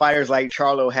 a lot of fighters like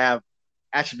Charlo have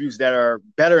attributes that are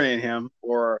better than him,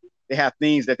 or they have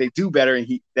things that they do better than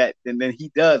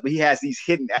he does. But he has these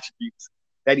hidden attributes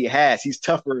that he has. He's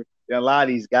tougher than a lot of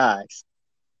these guys.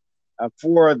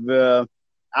 For the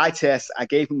eye test, I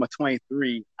gave him a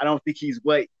 23. I don't think he's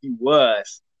what he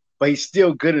was, but he's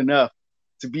still good enough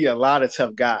to beat a lot of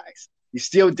tough guys. He's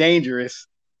still dangerous.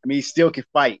 I mean, he still can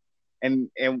fight.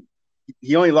 And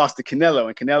he only lost to Canelo,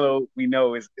 and Canelo, we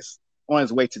know, is on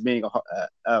his way to being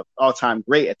a all-time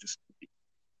great at this point.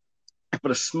 And for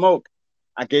the smoke,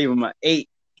 I gave him an 8.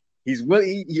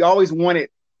 He always wanted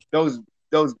those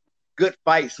good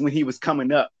fights when he was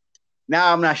coming up.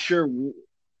 Now I'm not sure.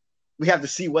 We have to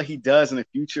see what he does in the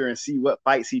future and see what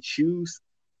fights he chooses.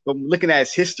 But looking at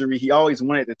his history, he always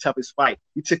wanted the toughest fight.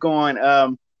 He took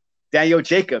on Daniel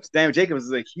Jacobs. Daniel Jacobs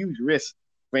is a huge risk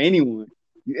for anyone.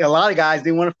 A lot of guys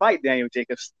didn't want to fight Daniel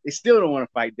Jacobs. They still don't want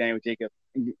to fight Daniel Jacobs.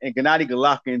 And Gennady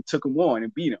Golovkin took him on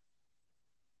and beat him.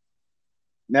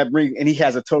 And he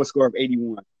has a total score of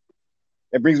 81.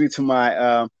 That brings me to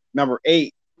my number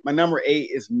 8. My number 8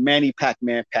 is Manny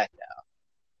Pac-Man Pacquiao.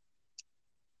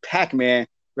 Pac-Man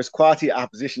for his quality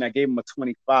opposition, I gave him a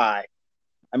 25.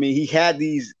 I mean, he had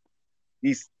his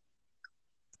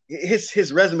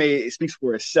resume speaks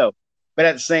for itself. But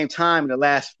at the same time, in the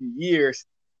last few years,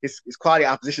 his quality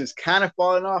opposition is kind of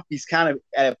falling off. He's kind of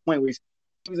at a point where he's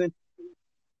choosing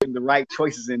the right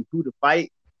choices in who to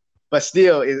fight. But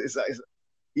still,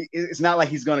 it's not like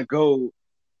he's going to go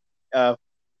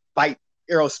fight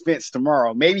Errol Spence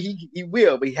tomorrow. Maybe he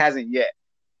will, but he hasn't yet.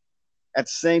 At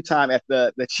the same time, at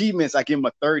the achievements, I give him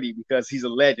a 30 because he's a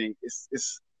legend.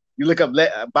 You look up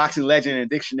boxing legend in a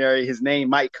dictionary, his name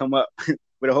might come up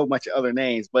with a whole bunch of other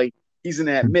names, but he's in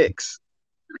that mix.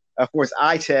 For his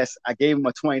eye test, I gave him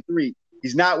a 23.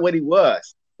 He's not what he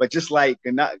was, but just like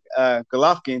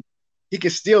Golovkin, he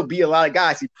can still beat a lot of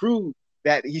guys. He proved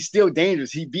that he's still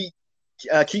dangerous. He beat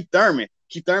Keith Thurman.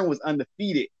 Keith Thurman was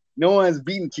undefeated. No one's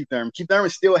beaten Keith Thurman. Keith Thurman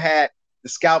still had the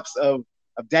scalps of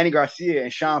Danny Garcia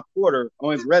and Sean Porter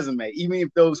on his resume, even if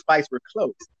those fights were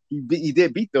close. He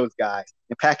did beat those guys,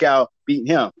 and Pacquiao beat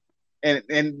him. And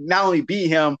not only beat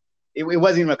him, it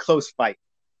wasn't even a close fight.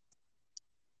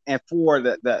 And for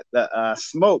the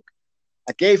smoke,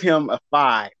 I gave him a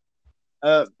 5.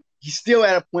 He's still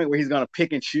at a point where he's going to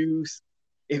pick and choose.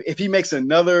 If he makes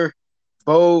another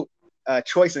bold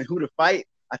choice in who to fight,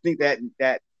 I think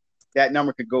that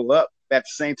number could go up. But at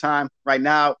the same time, right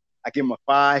now, I give him a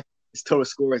 5. His total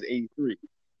score is 83.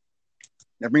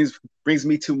 That brings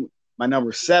me to my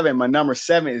number 7. My number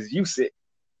 7 is Usyk.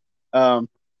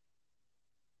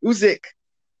 Usyk,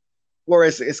 for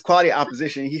his quality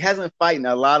opposition, he hasn't fighting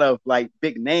a lot of like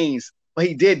big names, but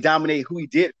he did dominate who he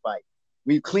did fight.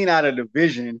 When you clean out a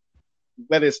division,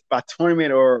 whether it's by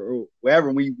tournament or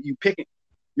wherever, when you pick it,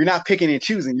 you're not picking and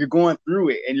choosing. You're going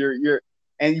through it,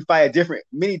 and you fight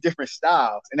many different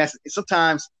styles, and that's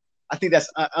sometimes. I think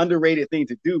that's an underrated thing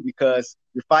to do because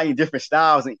you're fighting different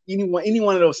styles, and any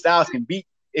one of those styles can beat.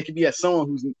 It can be someone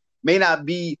who may not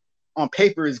be on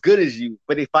paper as good as you,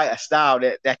 but they fight a style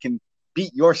that can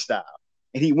beat your style.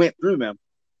 And he went through them.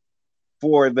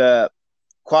 For the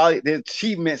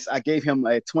achievements, I gave him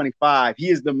a 25. He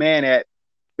is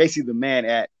basically the man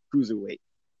at cruiserweight.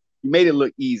 He made it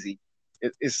look easy.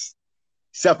 It's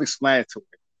self-explanatory.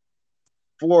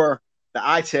 For the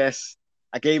eye test,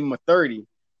 I gave him a 30.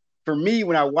 For me,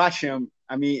 when I watch him,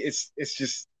 I mean, it's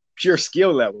just pure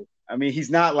skill level. I mean, he's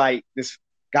not like this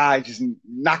guy just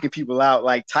knocking people out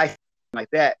like Tyson like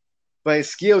that, but his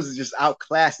skills is just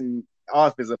outclassing all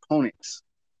of his opponents.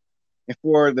 And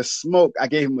for the smoke, I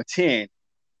gave him a 10.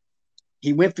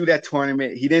 He went through that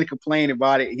tournament. He didn't complain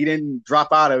about it. He didn't drop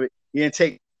out of it. He didn't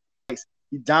take place.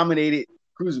 He dominated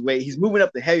cruiserweight. He's moving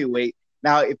up to heavyweight.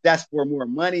 Now, if that's for more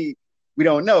money, we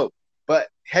don't know. But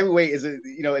heavyweight is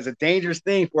a dangerous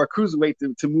thing for a cruiserweight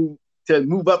to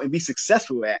move up and be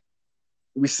successful at.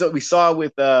 We saw we saw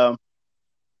it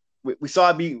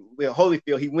be with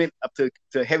Holyfield. He went up to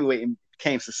heavyweight and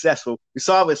became successful. We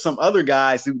saw it with some other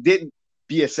guys who didn't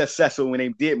be as successful when they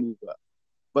did move up.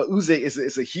 But Usyk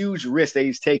is a huge risk that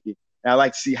he's taking, and I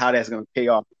like to see how that's going to pay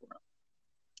off for him.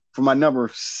 For my number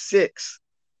 6,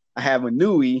 I have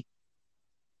Inoue.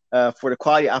 For the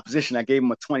quality of opposition, I gave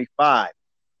him a 25.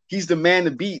 He's the man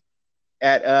to beat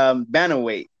at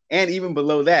bantamweight, and even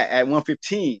below that at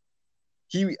 115.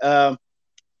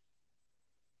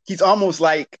 He's almost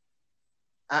like,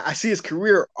 I see his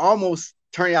career almost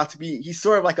turning out to be, he's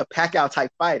sort of like a Pacquiao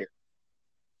type fighter.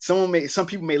 Some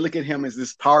people may look at him as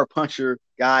this power puncher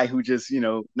guy who just,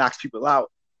 knocks people out,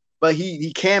 but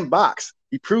he can box.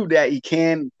 He proved that he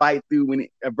can fight through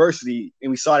adversity,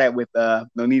 and we saw that with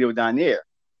Nonito Donaire.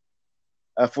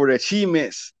 For the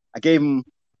achievements, I gave him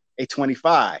a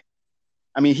 25.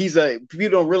 I mean, people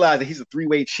don't realize that he's a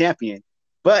 3-weight champion,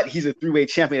 but he's a 3-weight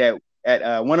champion at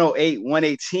 108,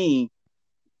 118,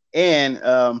 and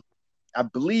I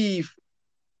believe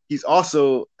he's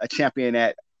also a champion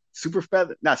at super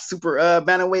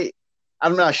bantamweight.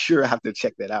 I'm not sure. I have to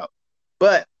check that out.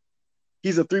 But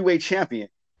he's a 3-weight champion,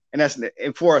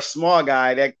 and for a small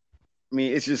guy,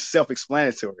 it's just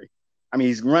self-explanatory. I mean,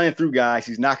 he's running through guys,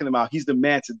 he's knocking them out. He's the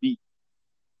man to beat.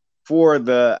 For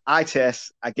the eye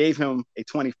test, I gave him a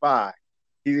 25.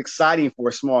 He's exciting for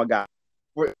a small guy.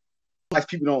 For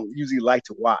people don't usually like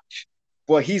to watch.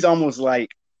 But he's almost like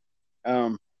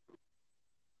Roman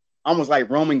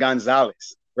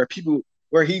Gonzalez, where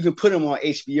he can put him on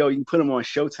HBO, you can put him on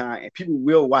Showtime, and people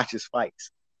will watch his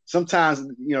fights. Sometimes,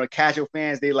 casual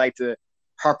fans, they like to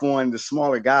harp on the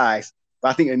smaller guys. But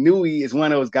I think Inoue is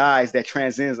one of those guys that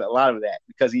transcends a lot of that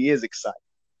because he is exciting.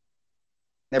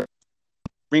 That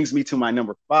brings me to my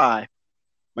number 5.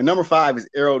 My number 5 is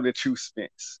Errol the True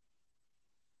Spence.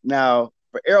 Now,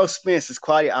 for Errol Spence, his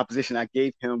quality opposition, I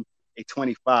gave him a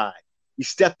 25. He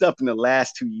stepped up in the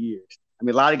last 2 years. I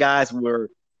mean, a lot of guys were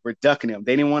ducking him.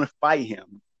 They didn't want to fight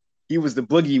him. He was the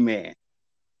boogeyman.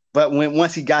 But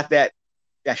once he got that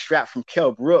strap from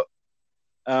Kell Brook,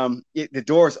 the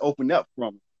doors opened up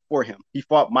for him. He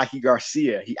fought Mikey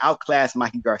Garcia. He outclassed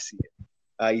Mikey Garcia.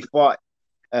 He fought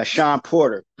Sean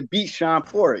Porter. He beat Sean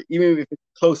Porter, even if it's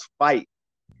a close fight.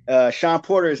 Sean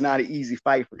Porter is not an easy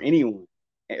fight for anyone.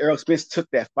 And Errol Spence took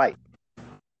that fight.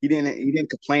 He didn't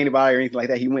complain about it or anything like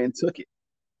that. He went and took it.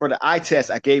 For the eye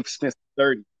test, I gave Spence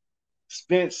 30.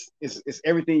 Spence is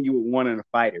everything you would want in a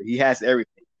fighter. He has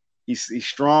everything. He's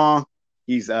strong.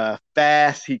 He's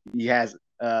fast. He has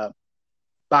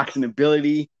boxing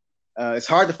ability. It's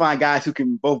hard to find guys who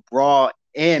can both brawl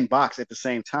and box at the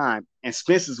same time, and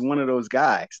Spence is one of those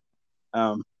guys.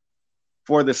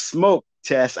 For the smoke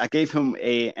test, I gave him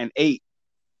an 8.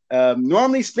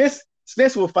 Normally, Spence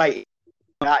will fight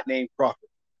not named Crawford,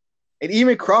 and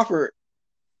even Crawford.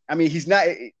 I mean, he's not.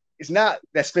 It's not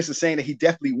that Spence is saying that he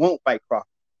definitely won't fight Crawford.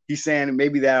 He's saying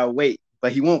maybe that I'll wait,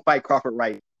 but he won't fight Crawford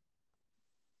right.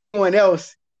 Anyone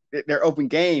else, they're open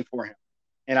game for him,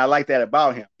 and I like that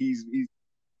about him. He's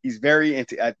very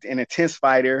an intense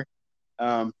fighter.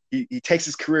 He takes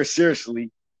his career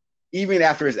seriously. Even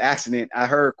after his accident, I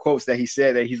heard quotes that he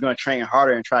said that he's going to train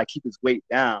harder and try to keep his weight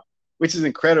down, which is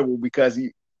incredible because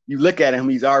you look at him,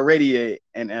 he's already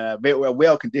a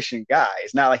well-conditioned guy.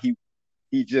 It's not like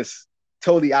he just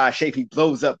totally out of shape. He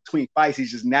blows up between fights.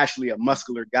 He's just naturally a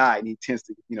muscular guy, and he tends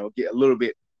to get a little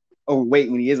bit overweight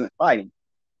when he isn't fighting.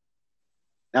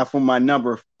 Now, for my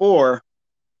number 4,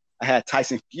 I had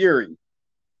Tyson Fury.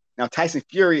 Now, Tyson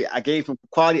Fury, I gave him, for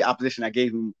quality opposition, I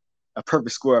gave him a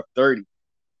perfect score of 30.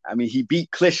 I mean, he beat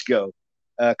Klitschko.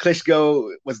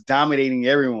 Klitschko was dominating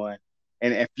everyone,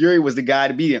 and Fury was the guy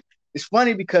to beat him. It's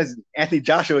funny because Anthony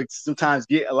Joshua sometimes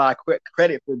get a lot of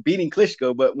credit for beating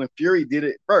Klitschko, but when Fury did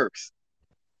it first,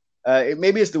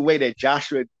 maybe it's the way that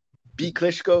Joshua beat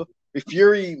Klitschko. But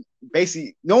Fury,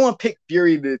 basically, no one picked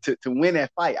Fury to win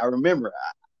that fight. I remember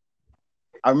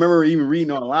even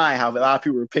reading online how a lot of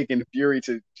people were picking Fury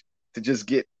to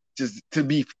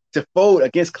fold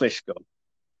against Klitschko.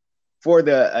 For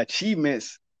the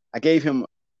achievements, I gave him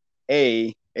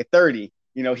a 30.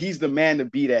 He's the man to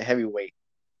beat at heavyweight.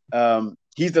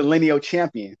 He's the lineal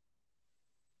champion.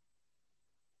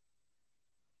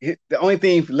 The only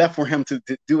thing left for him to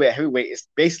do at heavyweight is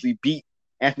basically beat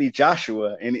Anthony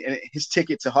Joshua, and his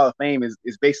ticket to Hall of Fame is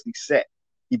basically set.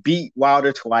 He beat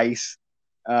Wilder twice.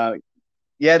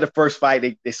 The first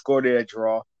fight they scored it a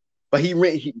draw, but he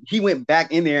went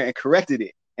back in there and corrected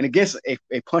it. And against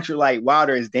a puncher like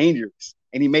Wilder is dangerous,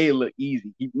 and he made it look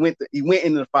easy. He went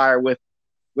into the fire with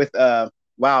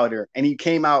Wilder, and he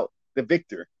came out the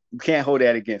victor. You can't hold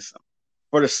that against him.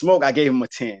 For the smoke, I gave him a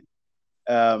 10.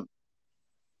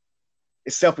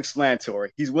 It's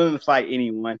self-explanatory. He's willing to fight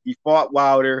anyone. He fought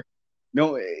Wilder.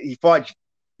 No, he fought.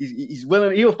 He's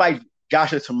willing. He'll fight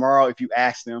Joshua tomorrow if you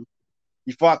ask him.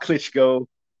 He fought Klitschko.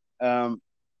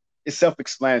 It's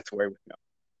self-explanatory with him.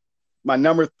 My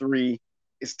number 3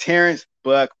 is Terrence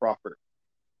Bud Crawford.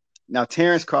 Now,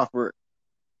 Terrence Crawford,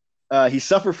 he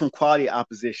suffered from quality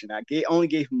opposition. I only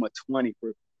gave him a 20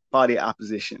 for quality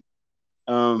opposition.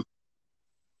 A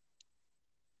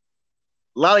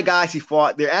lot of guys he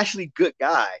fought, they're actually good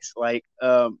guys. Like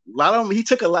a lot of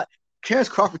them, Terrence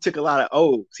Crawford took a lot of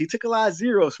O's. He took a lot of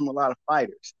zeros from a lot of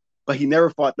fighters, but he never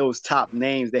fought those top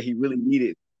names that he really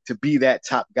needed to be that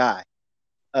top guy.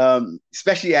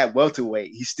 Especially at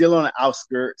welterweight, he's still on the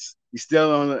outskirts. He's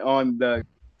still on the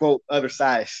quote other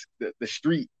side, the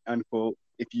street unquote,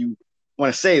 if you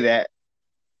want to say that.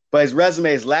 But his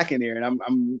resume is lacking there,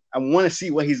 and I want to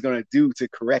see what he's going to do to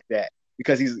correct that,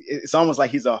 because it's almost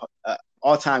like he's a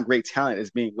all-time great talent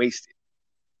is being wasted.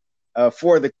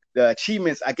 For the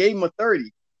achievements, I gave him a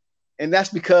 30, and that's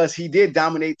because he did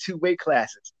dominate 2 weight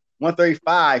classes.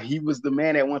 135, he was the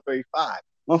man at 135.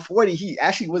 140, he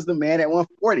actually was the man at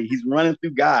 140. He's running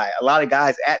through a lot of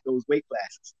guys at those weight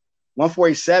classes.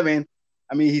 147,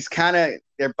 I mean, he's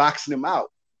they're boxing him out.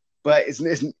 But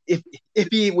if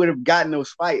he would have gotten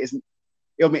those fights,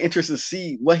 it'll be interesting to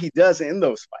see what he does in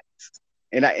those fights.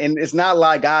 And it's not a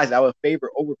lot of guys I would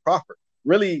favor over Crawford.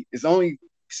 Really, it's only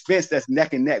Spence that's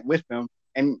neck and neck with him,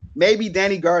 and maybe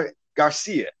Danny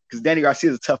Garcia, because Danny Garcia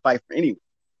is a tough fight for anyone.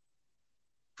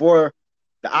 For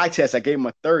the eye test, I gave him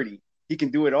a 30. He can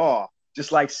do it all,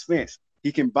 just like Spence.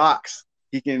 He can box.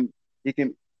 He can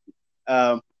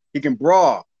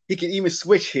brawl. He can even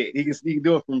switch hit. He can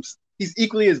do it from. He's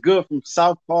equally as good from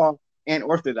southpaw and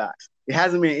orthodox. It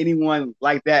hasn't been anyone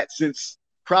like that since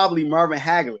probably Marvin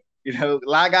Hagler. You know, a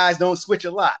lot of guys don't switch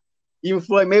a lot. Even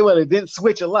Floyd Mayweather didn't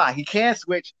switch a lot. He can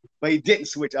switch, but he didn't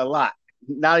switch a lot.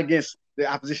 Not against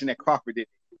the opposition that Crawford did.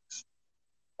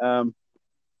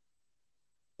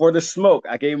 For the smoke,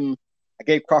 I gave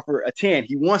Crawford a 10.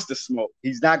 He wants to smoke.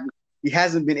 He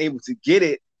hasn't been able to get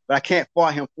it, but I can't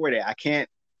fault him for that. I can't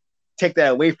take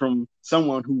that away from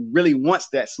someone who really wants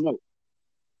that smoke.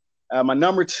 My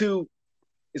number 2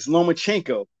 is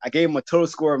Lomachenko. I gave him a total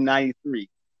score of 93.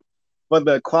 For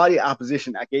the quality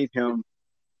opposition, I gave him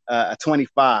a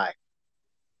 25.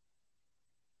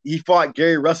 He fought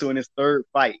Gary Russell in his 3rd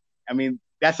fight. I mean,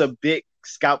 that's a big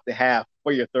scalp to have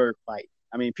for your 3rd fight.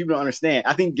 I mean, people don't understand.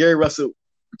 I think Gary Russell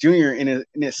Jr. in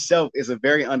itself is a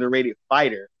very underrated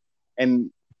fighter.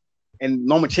 And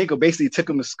Lomachenko basically took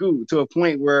him to school, to a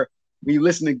point where when you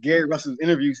listen to Gary Russell's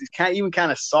interviews, he's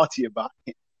kind of salty about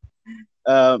it.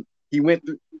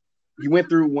 Lomachenko went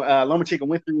through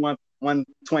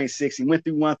 126. He went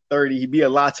through 130. He beat a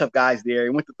lot of tough guys there. He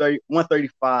went to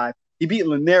 135. He beat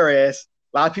Linares.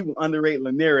 A lot of people underrate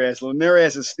Linares.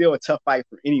 Linares is still a tough fight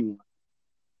for anyone.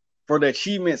 For the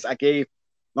achievements, I gave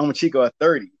Lomachenko a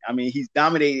 30. I mean, he's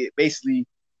dominated basically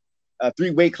 3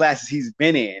 weight classes he's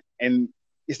been in, and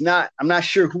I'm not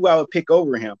sure who I would pick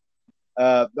over him.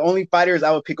 The only fighters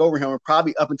I would pick over him are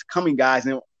probably up and coming guys,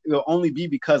 and it'll only be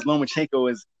because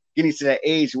Lomachenko is getting to that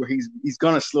age where he's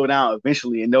going to slow down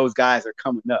eventually, and those guys are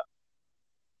coming up.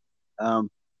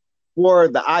 For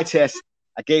the eye test,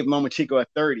 I gave Lomachenko a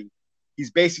 30.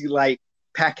 He's basically like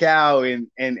Pacquiao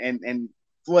and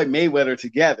Floyd Mayweather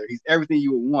together. He's everything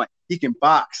you would want. He can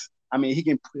box. I mean, he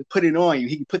can put it on you.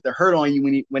 He can put the hurt on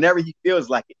you whenever he feels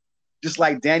like it. Just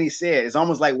like Danny said, it's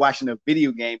almost like watching a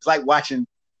video game. It's like watching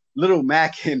Little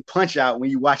Mac and Punch Out when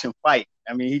you watch him fight.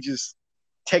 I mean, he just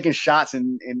taking shots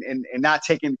and not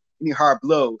taking any hard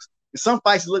blows. In some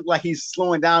fights, it look like he's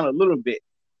slowing down a little bit,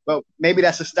 but maybe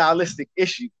that's a stylistic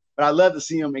issue. But I love to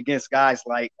see him against guys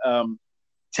like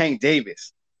Tank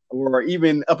Davis, or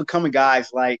even up-and-coming guys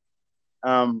like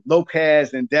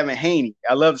Lopez and Devin Haney.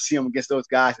 I love to see him against those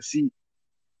guys to see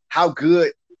how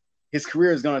good his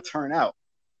career is going to turn out.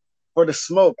 For the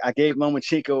smoke, I gave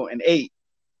Lomachenko an 8.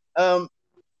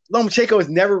 Lomachenko has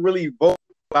never really vocal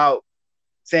about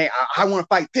saying, I want to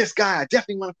fight this guy. I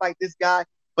definitely want to fight this guy.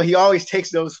 But he always takes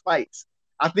those fights.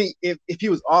 I think if he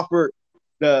was offered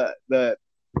the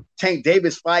Tank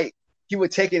Davis fight, he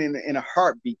would take it in a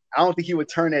heartbeat. I don't think he would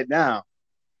turn that down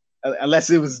unless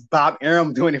it was Bob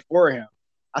Arum doing it for him.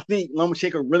 I think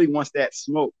Lomachenko really wants that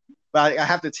smoke. But I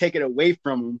have to take it away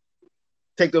from him,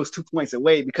 take those 2 points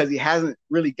away, because he hasn't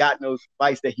really gotten those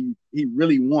fights that he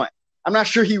really wants. I'm not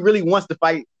sure he really wants to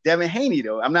fight Devin Haney,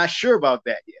 though. I'm not sure about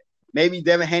that yet. Maybe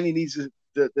Devin Haney needs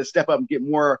to step up and get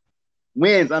more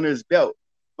wins under his belt.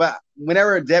 But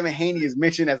whenever Devin Haney is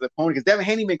mentioned as an opponent, because Devin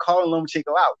Haney been calling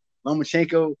Lomachenko out.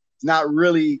 Lomachenko is not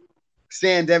really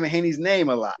saying Devin Haney's name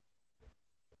a lot.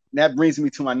 that brings me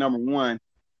to my number one.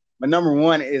 My number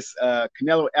one is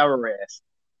Canelo Alvarez.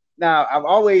 Now, I've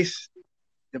always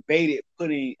debated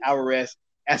putting Alvarez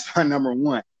as my number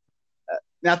one.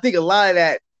 Now, I think a lot of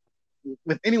that,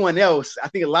 with anyone else, I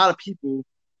think a lot of people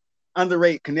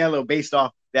underrate Canelo based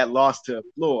off that loss to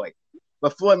Floyd.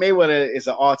 But Floyd Mayweather is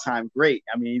an all-time great.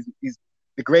 I mean, he's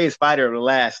the greatest fighter of the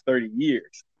last 30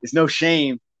 years. There's no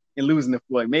shame in losing to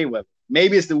Floyd Mayweather.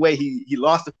 Maybe it's the way he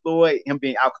lost to Floyd, him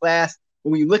being outclassed. But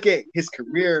when you look at his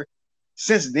career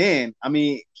since then, I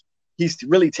mean, he's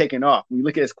really taken off. When you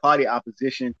look at his quality of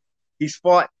opposition, he's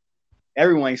fought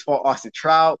everyone. He's fought Austin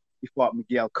Trout. He fought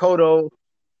Miguel Cotto,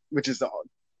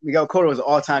 Miguel Cotto is an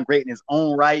all-time great in his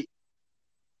own right.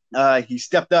 He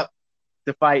stepped up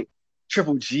to fight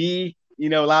Triple G. You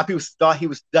know, a lot of people thought he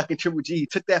was ducking Triple G. He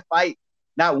took that fight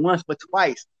not once but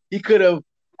twice. He could have,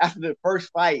 after the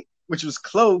first fight, which was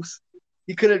close,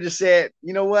 he could have just said,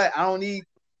 you know what, I don't need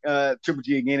Triple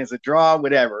G again. It's a draw,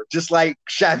 whatever. Just like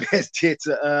Chavez did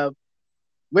to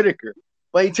Whitaker.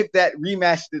 But he took that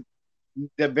rematch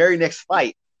the very next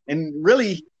fight. And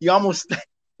really, he almost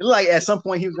like at some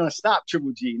point he was going to stop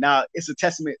Triple G. Now, it's a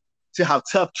testament to how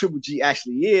tough Triple G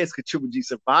actually is because Triple G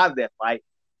survived that fight.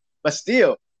 But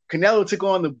still, Canelo took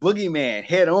on the boogeyman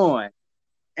head on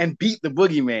and beat the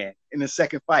boogeyman in the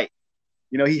second fight.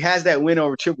 You know, he has that win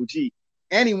over Triple G.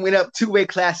 And he went up 2 weight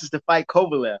classes to fight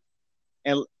Kovalev.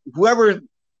 And a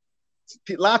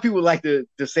lot of people like to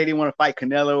say they want to fight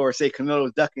Canelo or say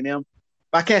Canelo's ducking him.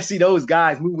 But I can't see those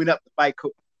guys moving up to fight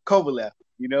Kovalev.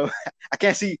 You know, I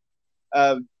can't see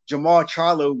Jamal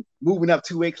Charlo moving up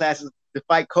 2 weight classes to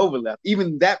fight Kovalev,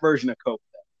 even that version of Kovalev.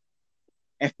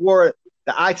 And for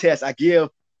the eye test, I give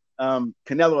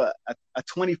Canelo a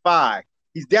 25.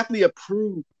 He's definitely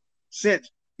improved since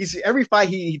every fight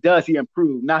he does, he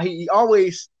improved. Now he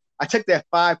always, I took that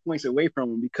 5 points away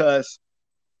from him because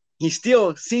he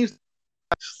still seems to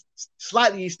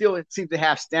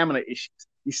have stamina issues.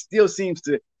 He still seems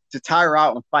to tire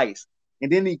out in fights.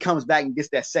 And then he comes back and gets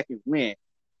that second win.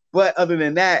 But other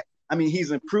than that, I mean, he's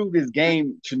improved his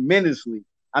game tremendously.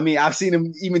 I mean, I've seen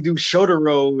him even do shoulder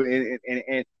roll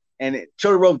and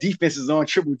shoulder roll defenses on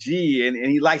Triple G, and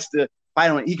he likes to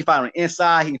fight on. He can fight on the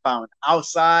inside, he can fight on the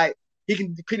outside. He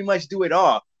can pretty much do it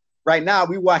all. Right now,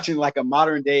 we're watching like a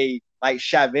modern day like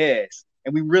Chavez,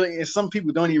 and some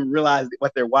people don't even realize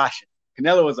what they're watching.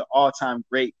 Canelo is an all-time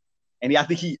great, and I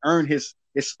think he earned his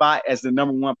spot as the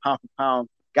number one pound for pound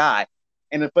guy.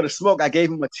 And for the smoke, I gave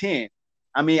him a 10.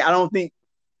 I mean,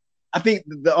 I think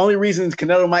the only reason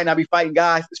Canelo might not be fighting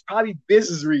guys is probably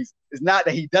business reasons. It's not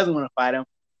that he doesn't want to fight him.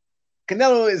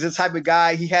 Canelo is the type of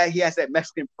guy, he has that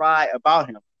Mexican pride about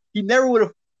him.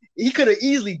 He could have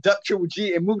easily ducked Triple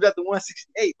G and moved up to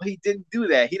 168, but he didn't do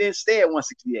that. He didn't stay at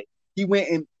 168. He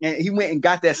went and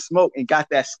got that smoke and got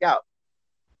that scalp.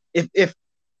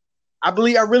 I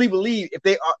really believe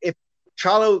if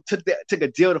Charlo took a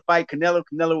deal to fight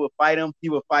Canelo would fight him. He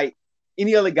would fight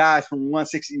any other guys from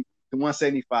 160 to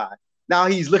 175. Now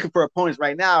he's looking for opponents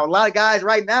right now. A lot of guys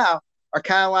right now are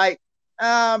kind of like,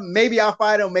 maybe I'll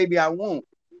fight him, maybe I won't.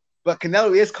 But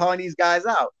Canelo is calling these guys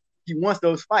out. He wants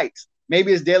those fights.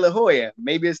 Maybe it's De La Hoya.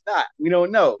 Maybe it's not. We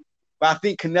don't know. But I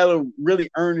think Canelo really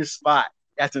earned his spot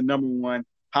as the number one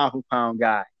pound for pound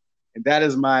guy. And that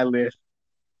is my list.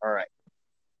 All right.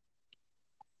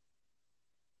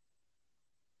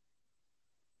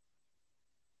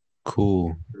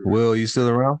 Cool. Will, you still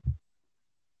around?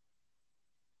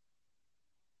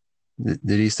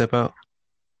 Did he step out?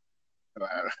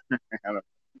 I don't.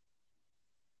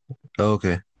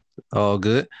 Okay. All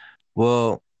good.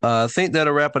 Well, I think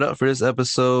that'll wrap it up for this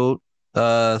episode.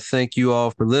 Thank you all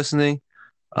for listening.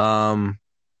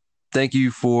 Thank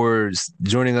you for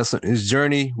joining us on this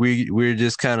journey. We're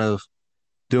just kind of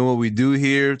doing what we do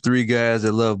here. 3 guys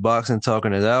that love boxing,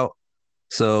 talking it out.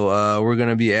 So we're going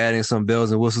to be adding some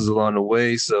bells and whistles along the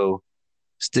way. So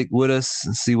stick with us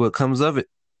and see what comes of it.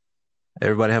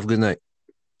 Everybody have a good night.